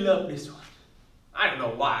I really love this one. I don't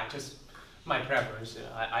know why, just my preference.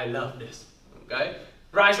 I love this. Okay,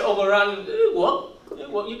 rise over run, it works.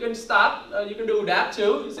 You can start, you can do that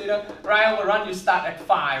too. You see that rise over run, you start at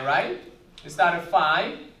 5, right? You start at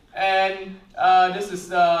 5, and this is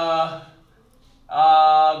going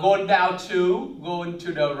down 2, going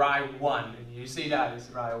to the right 1. And you see that it's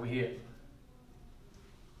right over here.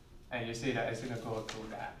 And you see that it's going to go through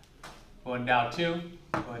that. Going down 2,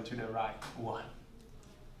 going to the right 1.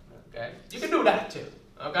 Okay, you can do that too.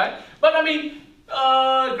 Okay, but I mean,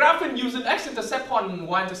 graphing using x-intercept point and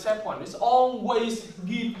y-intercept point is always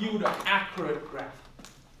give you the accurate graph.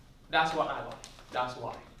 That's what I like. That's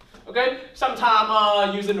why. Okay,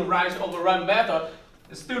 sometimes using the rise over run method,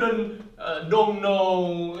 the student don't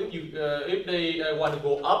know if they want to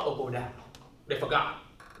go up or go down. They forgot.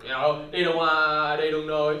 You know, they don't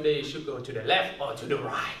know if they should go to the left or to the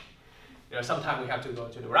right. You know, sometimes we have to go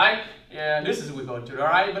to the right. Yeah, this is we go to the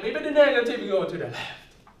right, but if it's negative, we go to the left.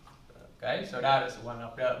 Okay, so that is one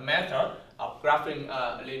of the methods of graphing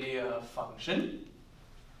a linear function.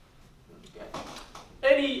 Okay.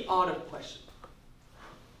 Any other question?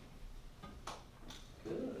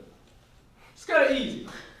 Good. It's kind of easy.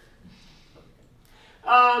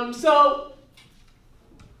 So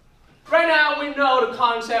right now we know the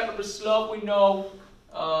concept of the slope. We know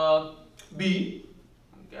b.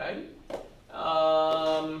 Okay.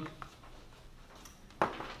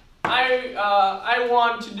 I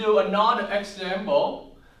want to do another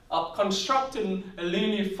example of constructing a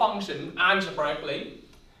linear function algebraically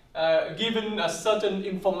given a certain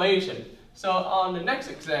information. So on the next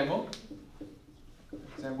example,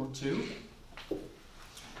 example 2,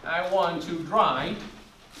 I want to write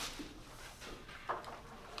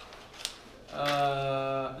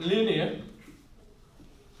linear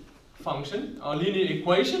function or linear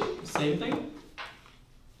equation, same thing.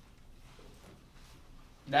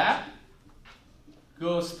 that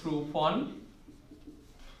goes through point.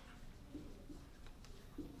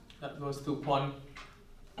 That goes through point.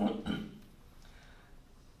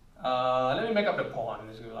 Let me make up the point.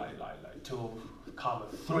 It's like 2,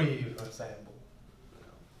 3, for example.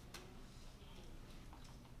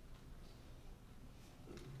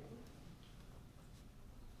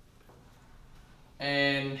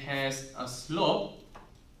 And has a slope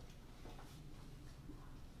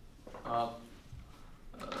of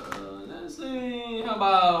let's see, how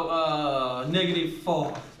about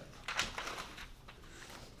 -4?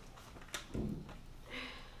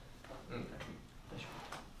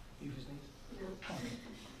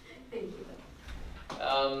 Thank you.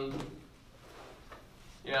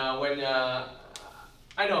 You know, when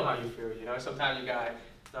I know how you feel. You know, sometimes you guys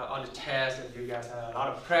on the test and you guys have a lot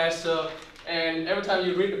of pressure, and every time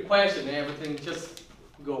you read the question, everything just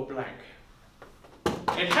go blank.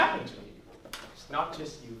 It happened to me. It's not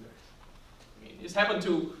just you guys. I mean, it's happened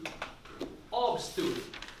to all the students.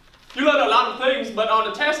 You learn a lot of things, but on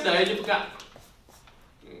the test day you forgot.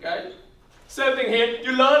 Okay? Same thing here.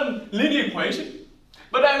 You learn linear equation,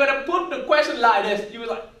 but then when I put the question like this, you were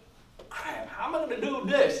like, crap, how am I going to do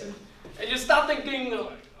this? And you start thinking,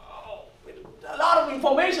 like, oh, a lot of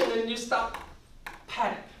information, and you start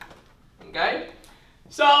panic. Okay?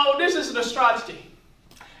 So this is the strategy.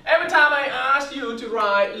 Every time I ask you to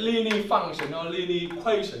write linear function or linear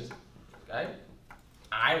equations, okay?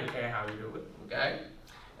 I don't care how you do it, okay?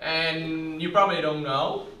 And you probably don't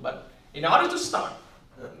know, but in order to start,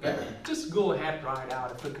 okay, just go ahead, write out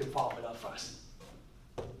the freaking formula first.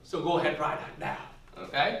 So go ahead, write that down,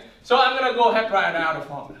 okay? So I'm gonna go ahead, write out the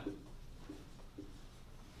formula.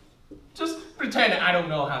 Just pretend that I don't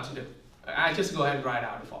know how to do it. I just go ahead and write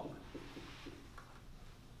out the formula.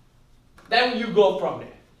 Then you go from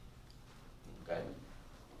there. Okay.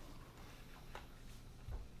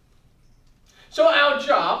 So our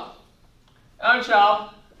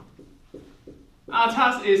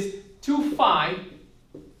task is to find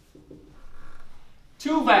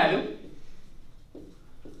two values,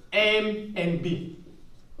 M and B.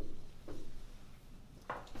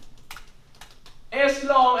 As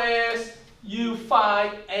long as you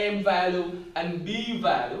find M value and B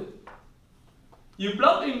value, you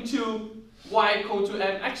plug into y equal to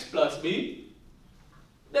mx plus b,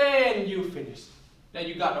 then you finish. Then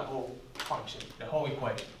you got the whole function, the whole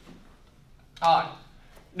equation. Alright.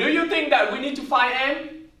 Do you think that we need to find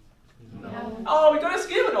m? No. Oh, we're gonna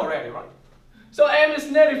skip it already, right? So m is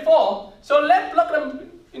 -4. So let's plug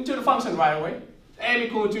them into the function right away. M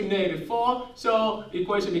equal to -4. So the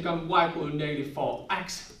equation becomes y equal to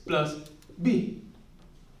 -4x plus b.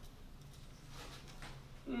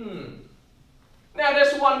 Now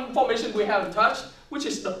there's one formation we haven't touched, which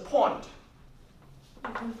is the point.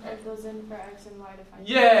 You can plug those in for x and y to find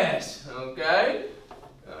Yes, okay.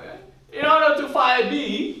 In order to find b,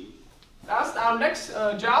 that's our next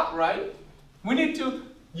job, right? We need to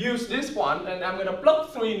use this one, and I'm going to plug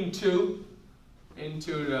 3 into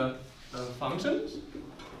the functions.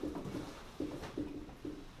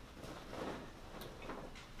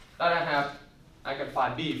 Then I can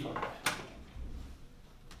find b from there.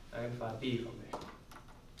 I can find b from there.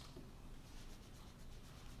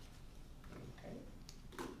 Okay.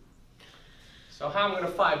 So how am I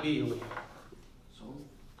going to find b over here?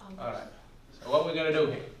 Alright. So what we're going to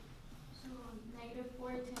do here? So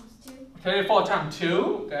 -4 times 2. 24 times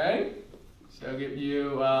 2, okay. So I'll give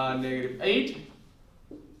you -8.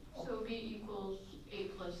 So b equals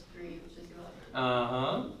 8 plus 3, which is 11.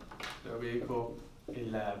 Uh-huh. So it'll be equal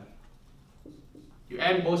 11. You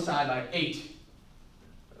add both sides by 8.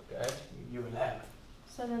 Okay, you 11.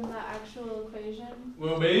 So then the actual equation,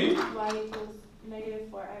 Will be? y equals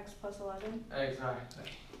 -4x plus 11. Exactly.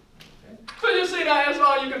 Okay. So you see that as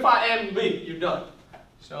long as you can find m and b, you're done.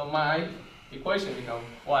 So my equation becomes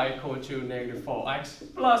y equal to -4x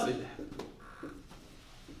plus 11.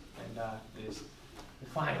 And that is the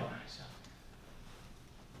final answer.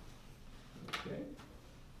 Okay.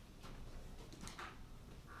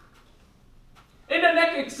 In the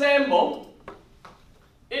next example,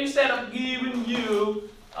 instead of giving you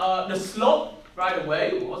the slope right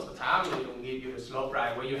away, most of the time they don't give you the slope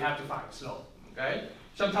right away, you have to find the slope. Okay?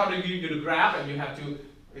 Sometimes they give you the graph and you have to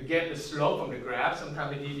get the slope from the graph.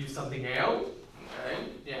 Sometimes they give you something else. Okay?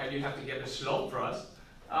 Yeah, you have to get the slope first.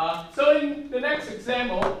 So in the next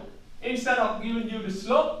example, instead of giving you the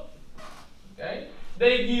slope, okay,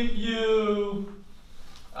 they give you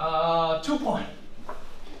 2 points.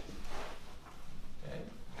 Okay,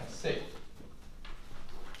 let's see.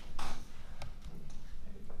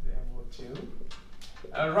 Example 2.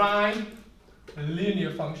 Write a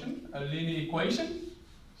linear function, a linear equation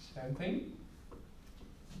same thing.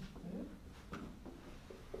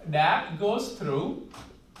 That goes through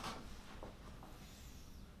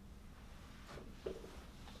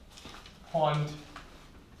point.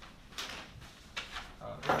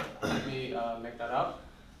 Let me make that up.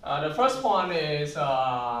 The first one is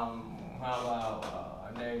how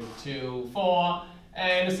about -2, 4,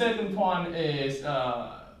 and the second one is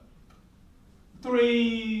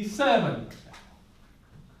 3, 7.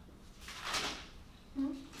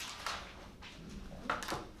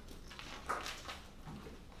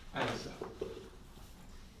 Answer.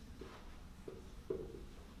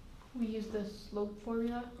 We use the slope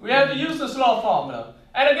formula. We have to use the slope formula.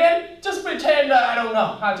 And again, just pretend that I don't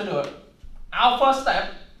know how to do it. Our first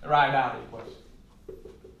step, write down the equation.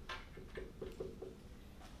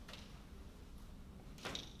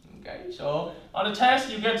 Okay, so on the test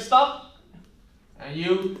you get stuck and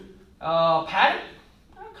you panic,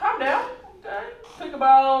 calm down, okay? Think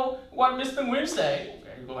about what Mr. Nguyen said.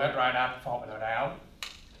 Okay, go ahead, write that formula down.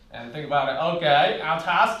 And think about it. Okay, our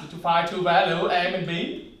task is to find two values, M and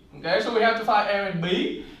B. Okay, so we have to find M and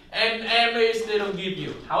B. And M is they don't give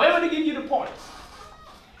you. However, they give you the points.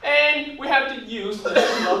 And we have to use the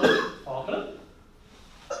formula.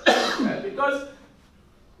 Okay, because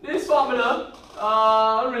this formula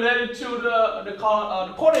related to the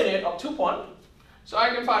coordinate of 2 points. So I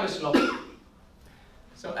can find the slope.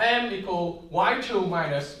 So M equal y2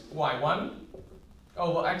 minus y1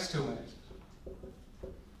 over x2 minus.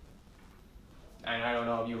 And I don't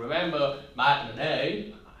know if you remember back in the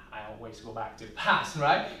day, I always go back to the past,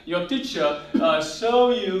 right? Your teacher show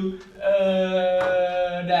you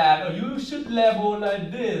that you should level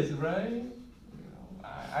like this, right? You know,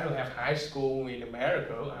 I don't have high school in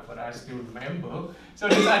America, but I still remember. So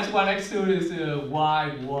this x1, x2 is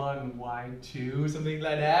y1, y2, something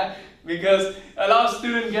like that. Because a lot of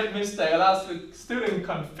students get mistake, a lot of students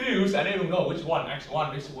confused, and they don't know which one,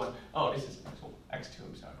 x1, which one. Oh, this is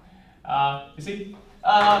x2, sorry. You see,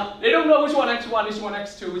 they don't know which one x1, which one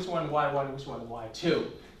x2, which one y1, which one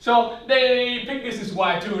y2. So they pick this as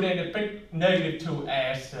y2, then they pick -2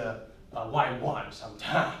 as y1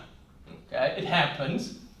 sometimes. Okay, it happens.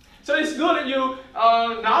 So it's good that you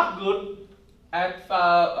are not good at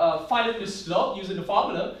finding the slope using the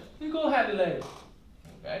formula. You go ahead and label.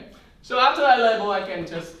 Okay, so after I label, I can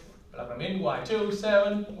just plug them in: y2,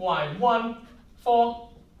 7, y1, 4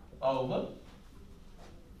 over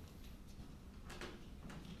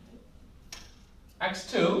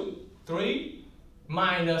x2, 3,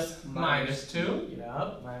 minus 2,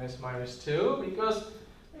 yeah, minus 2, because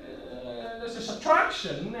there's a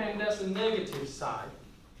subtraction and there's a negative side.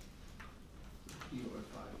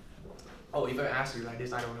 Oh, if I ask you like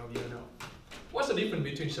this, I don't know if you know. What's the difference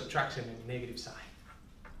between subtraction and negative side?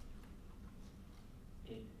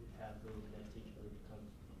 If you have those next to each other become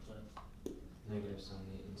plus. Negative sum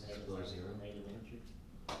means it's below 0. Negative integer.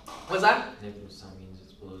 What's that? Negative sum means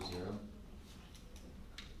it's below 0.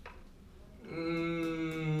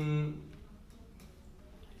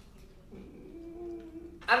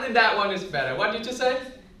 I think that one is better. What did you say?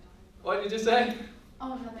 What did you say?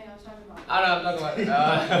 Oh, nothing I was talking about. I don't know, I'm talking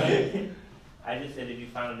about. I just said if you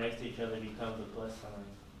find them next to each other, it becomes a plus sign.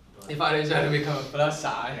 But If I try to become a plus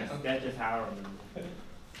sign. that's just how I remember.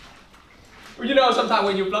 Well, you know, sometimes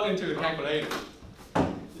when you plug into the calculator,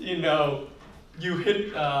 you know, you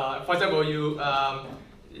hit, for example, you have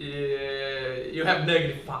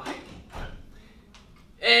 -5.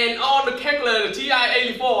 And on the calculator, the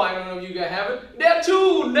TI-84, I don't know if you guys have it, there are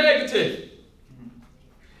 2 negative.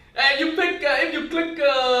 And you pick, if you click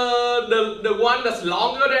the one that's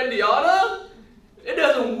longer than the other, it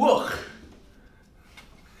doesn't work.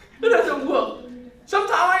 It doesn't work.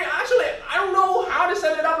 Sometimes I don't know how to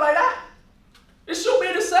set it up like that. It should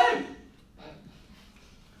be the same.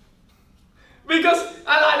 Because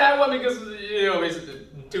I like that one because, you know, it's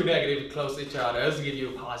 2 negative close to each other. Let's give you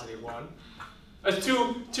a positive one. As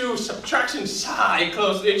two subtraction side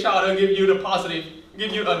close to each other give you the positive,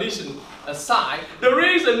 give you addition side. The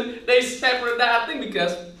reason they separate that thing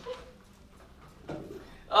because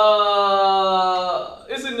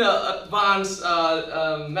it's in the advanced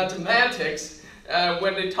mathematics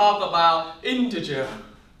when they talk about integer.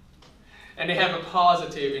 And they have a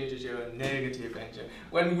positive integer and negative integer.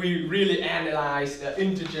 When we really analyze the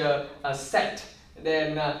integer set,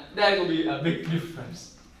 then that will be a big difference.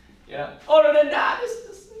 Yeah. Other than that, it's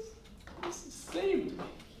the same to me.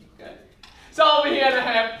 Okay. So over here I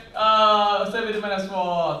have 7 minus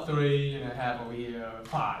 4, 3, and I have over here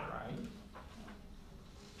 5, right?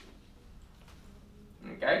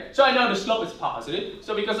 Okay. So I know the slope is positive.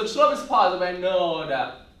 So because the slope is positive, I know that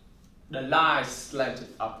the line is slanted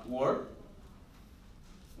upward.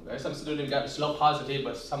 Okay, some students got the slope positive,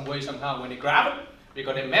 but some way, somehow, when they grab it,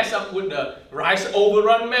 because they mess up with the rise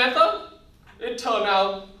overrun method, it turned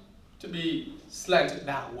out to be slanted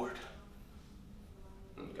downward.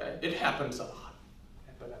 Okay, it happens a lot.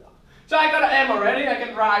 So I got an M already. I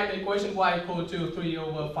can write the equation y equal to 3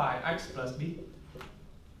 over 5x plus b.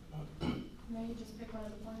 Now you just pick one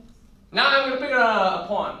of the points. Now I'm going to pick a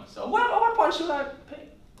point. So what point should I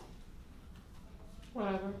pick?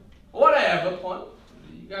 Whatever. Whatever point.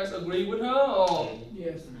 Do you guys agree with her? Or?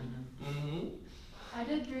 Yes. I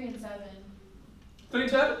did 3 and 7. 3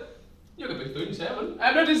 and 7? You can pick 3 and 7.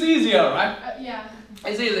 I bet it's easier, right? Yeah.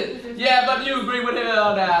 It's easy. Yeah, but you agree with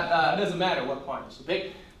her that it doesn't matter what point you should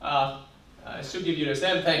pick. It should give you the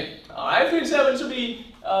same thing. Alright, 3 and 7 should be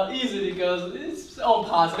easy because it's all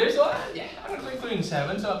positive. So yeah, I'm going to pick 3 and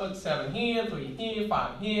 7. So I put 7 here, 3 here,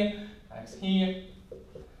 5 here, x here.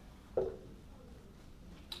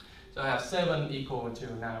 So I have 7 equal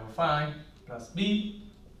to 9 over 5 plus b.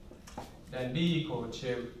 Then b equal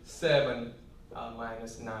to 7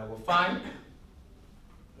 minus 9 over 5.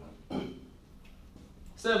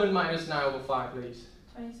 7 minus 9 over 5, please.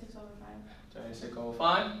 26 over 5. 26 over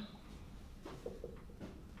 5.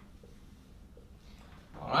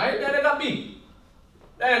 Alright, then I got b.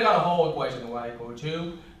 Then I got a whole equation y equal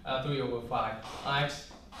to 3 over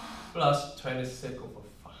 5x plus 26 over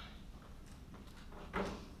 5.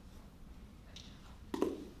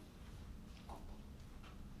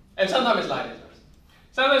 And sometimes it's like this.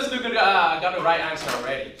 Sometimes students got the right answer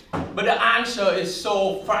already. But the answer is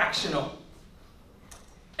so fractional.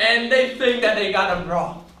 And they think that they got them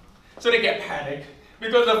wrong. So they get panicked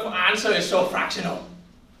because the answer is so fractional.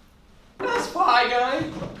 That's fine, guys.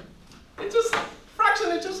 It's just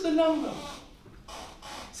fraction is just a number.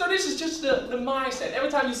 So this is just the mindset. Every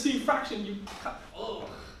time you see fraction, you oh,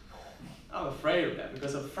 I'm afraid of that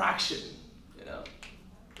because of fraction, you know.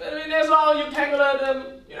 But I mean, as long as you calculate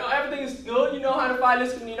them, you know, everything is good. You know how to find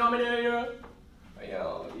this denominator. You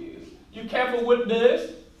know, you careful with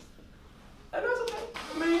this. And that's okay.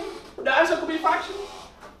 I mean, the answer could be fraction.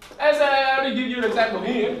 As I already give you an example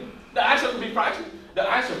here, the answer could be fraction. The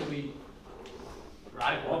answer could be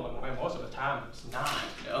radical, but most of the time it's not,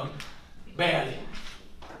 you know, barely.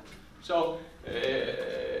 So,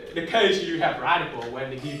 the case you have radical when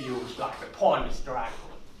they give you like the point is radical.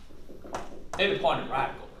 If the point is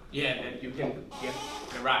radical, yeah, then you can get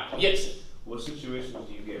the radical. Yes? What situations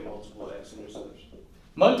do you get multiple x-intercepts?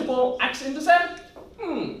 Multiple x-intercept?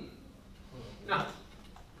 No.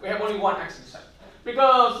 We have only one x-intercept.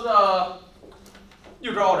 Because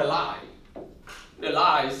you draw the line. The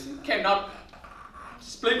lines cannot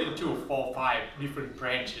split into 4 or 5 different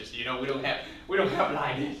branches. You know, we don't have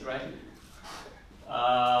like this, right?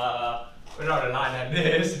 We draw the line like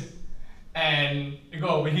this, and you go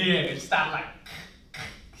over here and it starts like.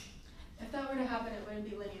 If that were to happen, it wouldn't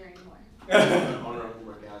be linear anymore. On our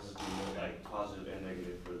homework, it has to be like positive and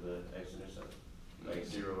negative for the x-intercept, like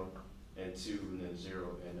 0 and 2, and then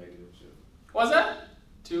 0 and negative 2. What's that?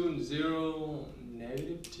 2 and 0,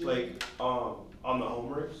 negative 2. Like on the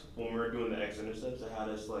homeworks, when we were doing the x-intercepts, it had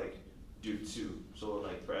us like do 2. So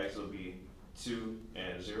like for x it would be 2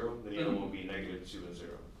 and 0, then the other one would be negative 2 and 0.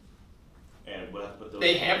 And we'll have to put those.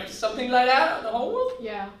 They have something like that on the homework?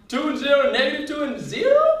 Yeah. 2 and 0, negative 2 and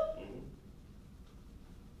 0?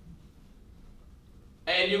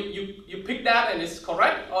 And you pick that and it's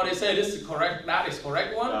correct, or they say this is correct, that is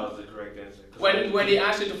correct one? That was the correct answer. When they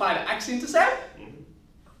ask you to find the x-intercept?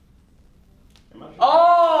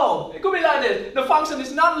 Oh! It could be like this. The function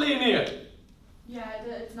is not linear. Yeah,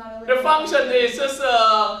 it's not a linear. The function is just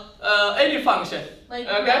any function. Like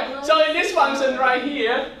okay? So in this function right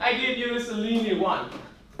here, I give you this linear one.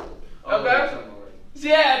 Okay?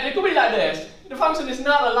 Yeah, it could be like this. The function is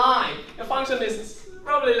not a line. The function is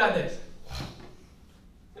probably like this.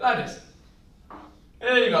 Like this.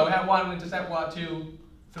 There you go. We have 1 intercept, 1, 2,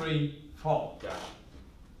 3, 4. Got it.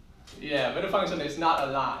 Yeah, but the function is not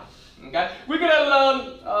a line. Okay? We're gonna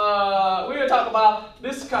learn. We're gonna talk about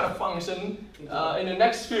this kind of function in the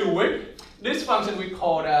next few weeks. This function we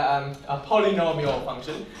call a polynomial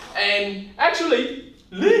function, and actually,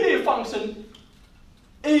 linear function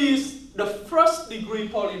is the first degree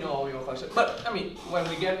polynomial function. But I mean, when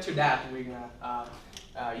we get to that, we're gonna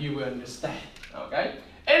you will understand. Okay?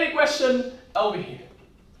 Any question over here?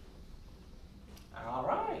 All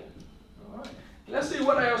right. All right. Let's see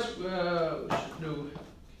what else we should do.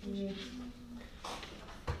 Very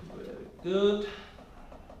good.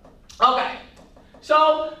 Okay.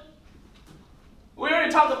 So we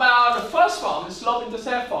already talked about the first form, the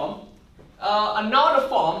slope-intercept form. Another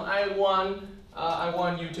form I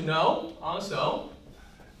want you to know also.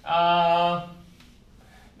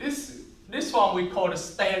 this form we call the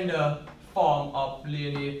standard form of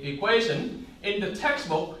linear equation. In the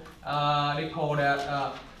textbook, they call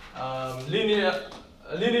that linear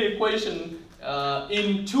equation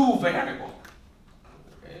in two variables.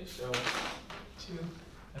 Okay, so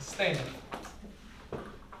a standard.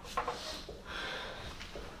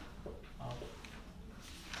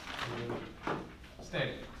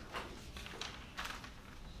 Standard.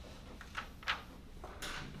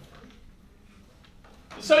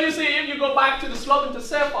 So you see, if you go back to the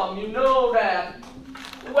slope-intercept form, you know that,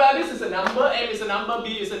 well, this is a number, M is a number,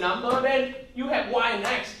 B is a number, then you have Y and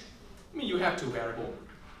X. I mean, you have two variables.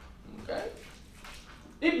 Okay?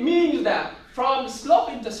 It means that from the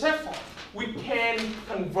slope-intercept form, we can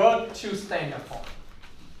convert to standard form.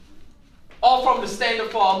 Or from the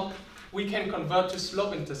standard form, we can convert to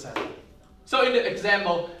slope-intercept. So in the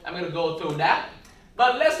example, I'm going to go through that.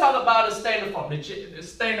 But let's talk about the standard form, the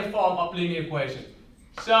standard form of linear equation.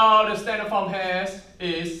 So the standard form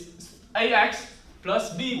is ax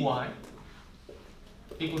plus by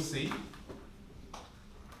equals c.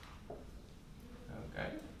 Okay.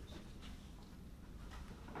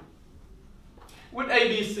 With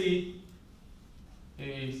ABC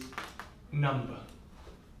is number.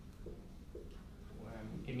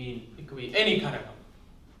 I mean, it could be any kind of number.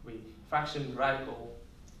 It could be fraction, radical,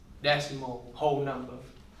 decimal, whole number.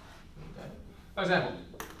 Okay. For example,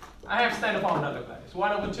 I have standard form that look like this.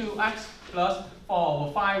 1 over 2x plus 4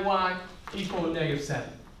 over 5y equal -7.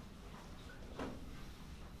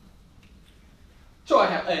 So I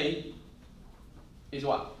have A is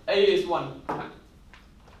what? A is 1 half.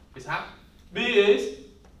 It's half. B is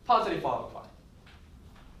positive 4 over 5.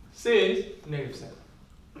 C is -7.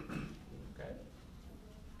 Okay.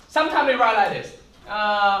 Sometimes they write like this.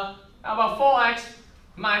 About 4x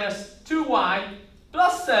minus 2y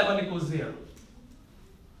plus 7 equals 0.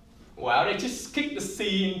 Well, they just kick the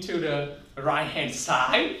C into the right-hand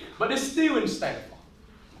side, but it's still in standard form.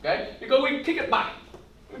 Okay? Because we kick it back.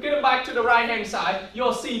 We get it back to the right-hand side,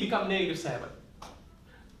 your C becomes -7.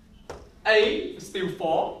 A is still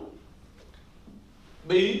 4.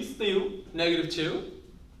 B is still -2.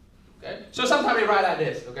 Okay? So sometimes we write like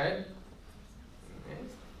this, okay?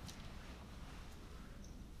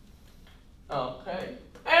 Okay.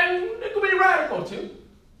 And it could be radical too.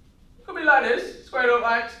 It could be like this, square root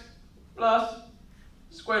of x plus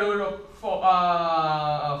square root of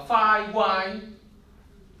 5y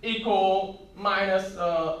equal minus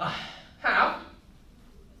half.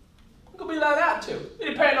 It could be like that too. It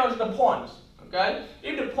depends on the points. Okay?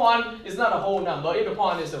 If the point is not a whole number, if the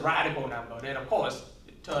point is a radical number, then of course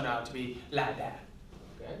it turns out to be like that.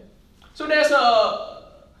 Okay? So there's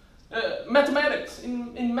mathematics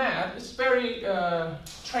in math. It's very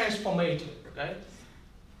transformative. Okay?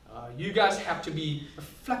 You guys have to be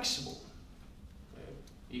flexible. Okay?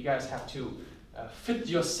 You guys have to fit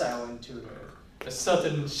yourself into a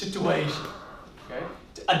certain situation. Okay?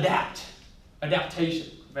 To adapt. Adaptation,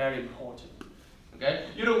 very important. Okay?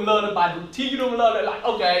 You don't learn it by routine. You don't learn it like,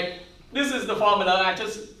 okay, this is the formula. I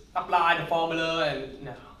just apply the formula and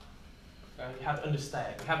no. Okay? You have to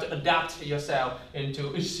understand. You have to adapt yourself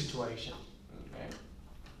into each situation. Okay?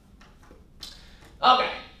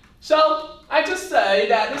 Okay. So I just say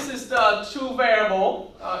that this is the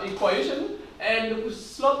two-variable equation, and the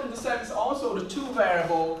slope-intercept is also the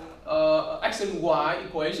two-variable x and y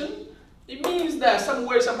equation. It means that some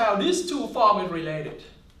way, somehow, these two forms are related.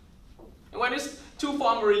 And when these two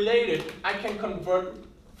forms are related, I can convert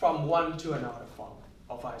from one to another form,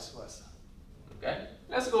 or vice versa. Okay?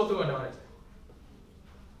 Let's go through another example.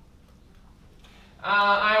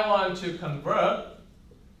 I want to convert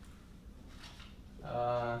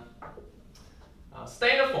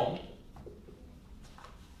standard form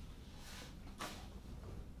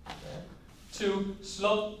to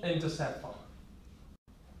slope-intercept form.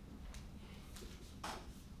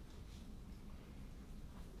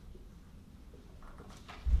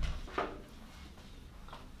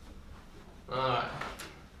 All right.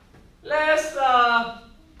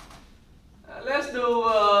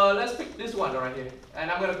 Let's pick this one right here,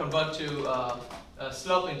 and I'm going to convert to a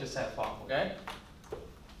slope-intercept form. Okay.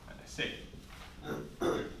 Let's see.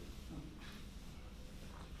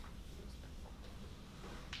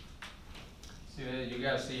 So you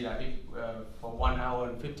guys see that if, for 1 hour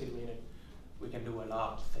and 15 minutes, we can do a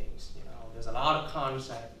lot of things. You know, there's a lot of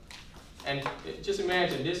concepts, and just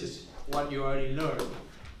imagine this is what you already learned.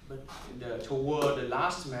 But toward the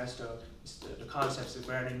last semester, the concepts are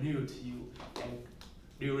very new to you, and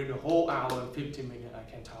during the whole hour and 15 minutes, I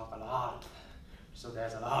can talk a lot. So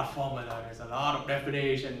there's a lot of formula, there's a lot of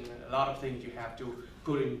definition, a lot of things you have to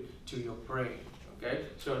put into your brain. Okay,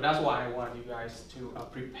 so that's why I want you guys to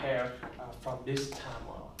prepare from this time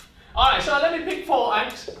on. Alright, so let me pick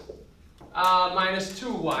 4x minus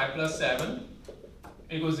 2y plus 7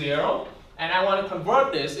 equals 0. And I want to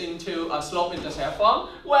convert this into a slope-intercept form.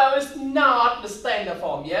 Well, it's not the standard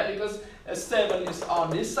form yet because 7 is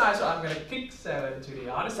on this side, so I'm going to kick 7 to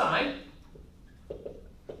the other side.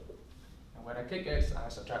 And when I kick it, I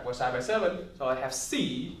subtract one side by 7, so I have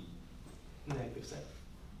c negative 7.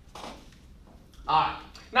 Alright,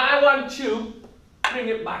 now I want to bring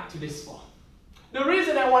it back to this form. The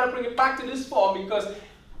reason I want to bring it back to this form because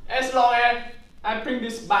as long as I bring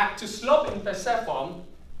this back to slope-intercept form,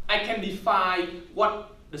 I can define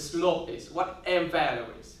what the slope is, what m value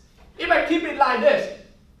is. If I keep it like this,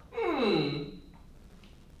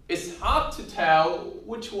 it's hard to tell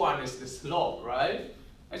which one is the slope, right?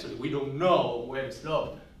 Actually, we don't know where the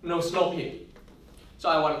slope, no slope here. So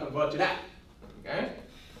I want to convert to that, okay?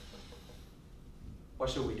 What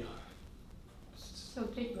should we do? So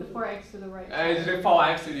take the 4x to the right. And take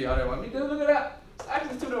 4x to the other one. Because look at that.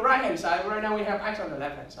 X is to the right hand side. Right now we have x on the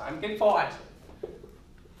left hand side. I'm getting 4x.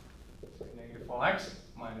 Negative 4x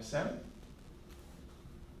minus 7.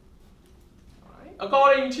 Alright.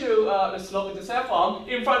 According to the slope-intercept form,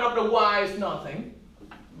 in front of the y is nothing.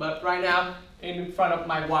 But right now, in front of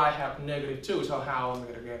my y I have negative 2. So how am I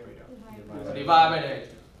going to get rid of it? So divide by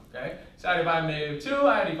negative. Okay. So I divide negative 2.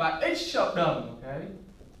 I divide each of them. Okay.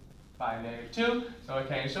 By negative 2, so I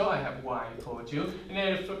cancel, I have y equal to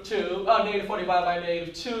negative 4 divided by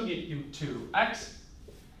negative 2 gives you 2x.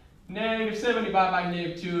 Negative 7 divided by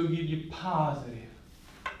negative 2 gives you positive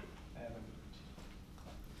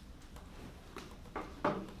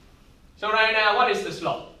 7. So right now, what is the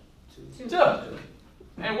slope? 2.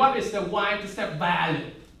 And what is the y-intercept value?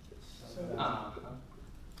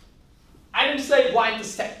 I didn't say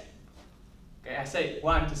y-intercept. Okay, I say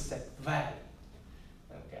y-intercept value.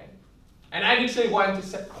 And I didn't say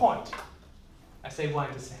y-intercept point. I say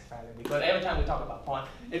y-intercept value because every time we talk about point,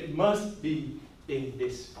 it must be in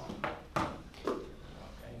this form.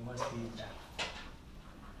 Okay, it must be in that.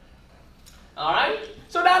 All right.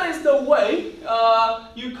 So that is the way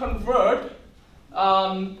you convert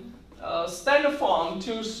standard form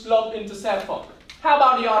to slope-intercept form. How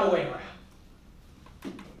about the other way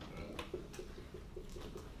around?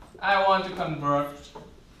 I want to convert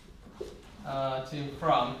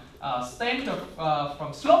from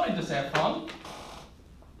from slope-intercept form,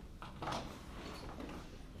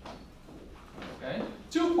 okay,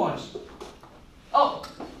 2 points. Oh,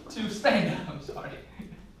 to standard. I'm sorry.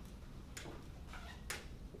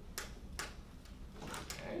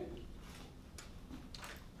 Okay.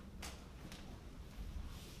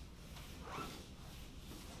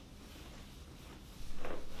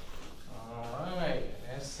 All right.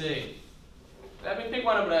 Let's see. Let me pick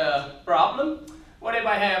one of the problem. What if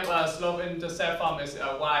I have a slope-intercept form is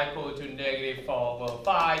y equal to negative 4 over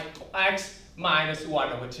 5 x minus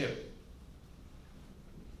 1 over 2.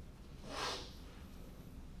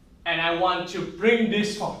 And I want to bring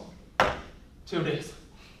this form to this.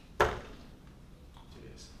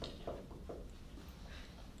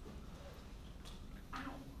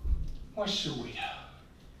 What should we do?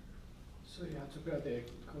 So you have to put the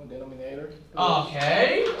common denominator.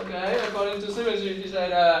 Okay. According to Stephen, she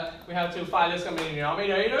said we have to find this common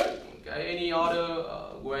denominator. Okay. Any other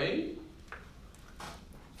way?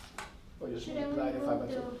 Or you just Shouldn't we multiply the 5 by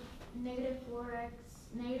move 2.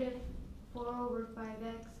 the negative 4 over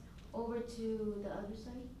 5x over to the other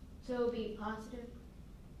side? So it would be positive?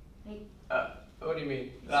 Like, What do you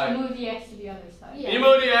mean? So move the x to the other side. Yeah. You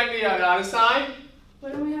move the x to the other side?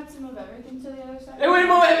 Wouldn't we have to move everything to the other side? And we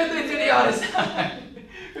move everything to the other side.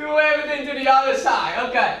 We move everything to the other side.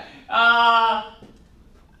 Okay. I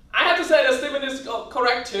have to say that Stephen is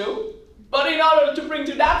correct too. But in order to bring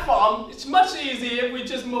to that form, it's much easier if we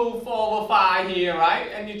just move 4 over 5 here, right?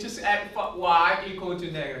 And you just add y equal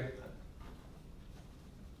to negative.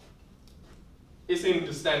 It's in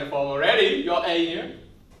the standard form already. Your a here.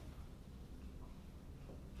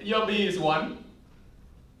 Your b is 1.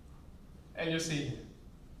 And your c here.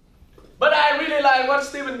 But I really like what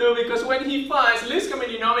Stephen do because when he finds least common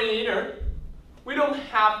denominator, we don't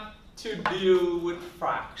have to deal with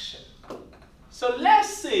fraction. So let's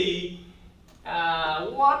see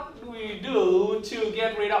what we do to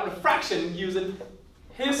get rid of the fraction using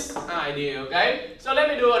his idea, okay? So let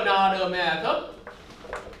me do another method.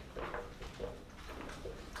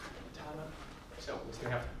 So we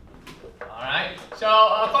still have. Alright, so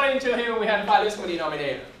according to him, we have to find least common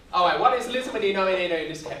denominator. Alright, what is least common denominator in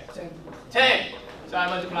this case? 10. So I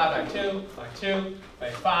multiply by 2, by 2, by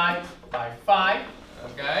 5, by 5.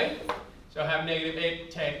 Okay. So I have negative 8,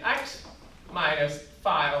 10x. minus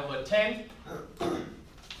 5 over 10.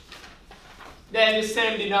 Then the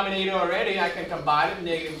same denominator already, I can combine it,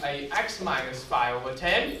 negative ax minus 5 over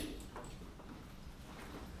 10.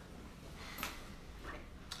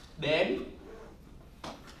 Then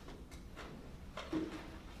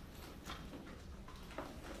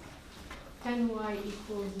 10y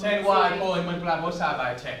equals 10y equals multiply both sides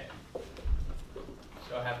by 10.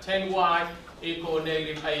 So I have 10y equal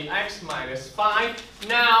negative ax minus 5.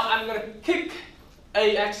 Now I'm going to kick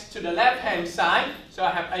ax to the left hand side. So I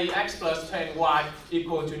have ax plus 10y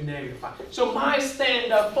equal to negative 5. So my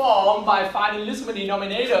standard form by finding this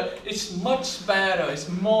denominator is much better. It's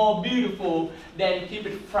more beautiful than keep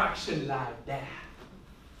it fraction like that.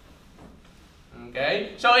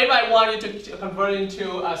 Okay, so if I want you to convert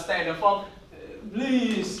into a standard form,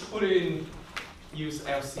 please put in use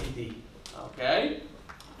LCD. Okay,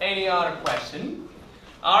 any other question?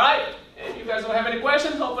 All right, if you guys don't have any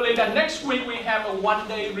questions, hopefully that next week we have a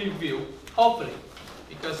one-day review. Hopefully,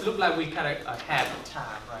 because it looks like we kind of have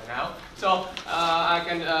time right now. So I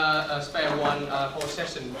can spare one whole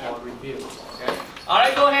session for review. Okay. All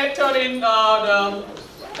right, go ahead, turn in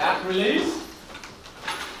that release.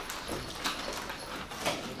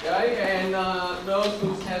 Okay, and those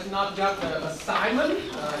who has not got the assignment, you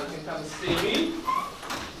can come see me.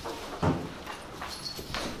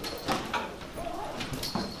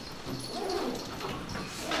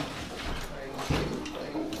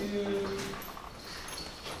 Thank you.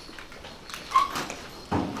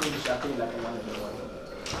 Shopping like another one.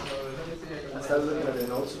 I started looking at the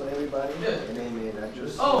notes for everybody, and then I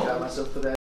just got myself to that.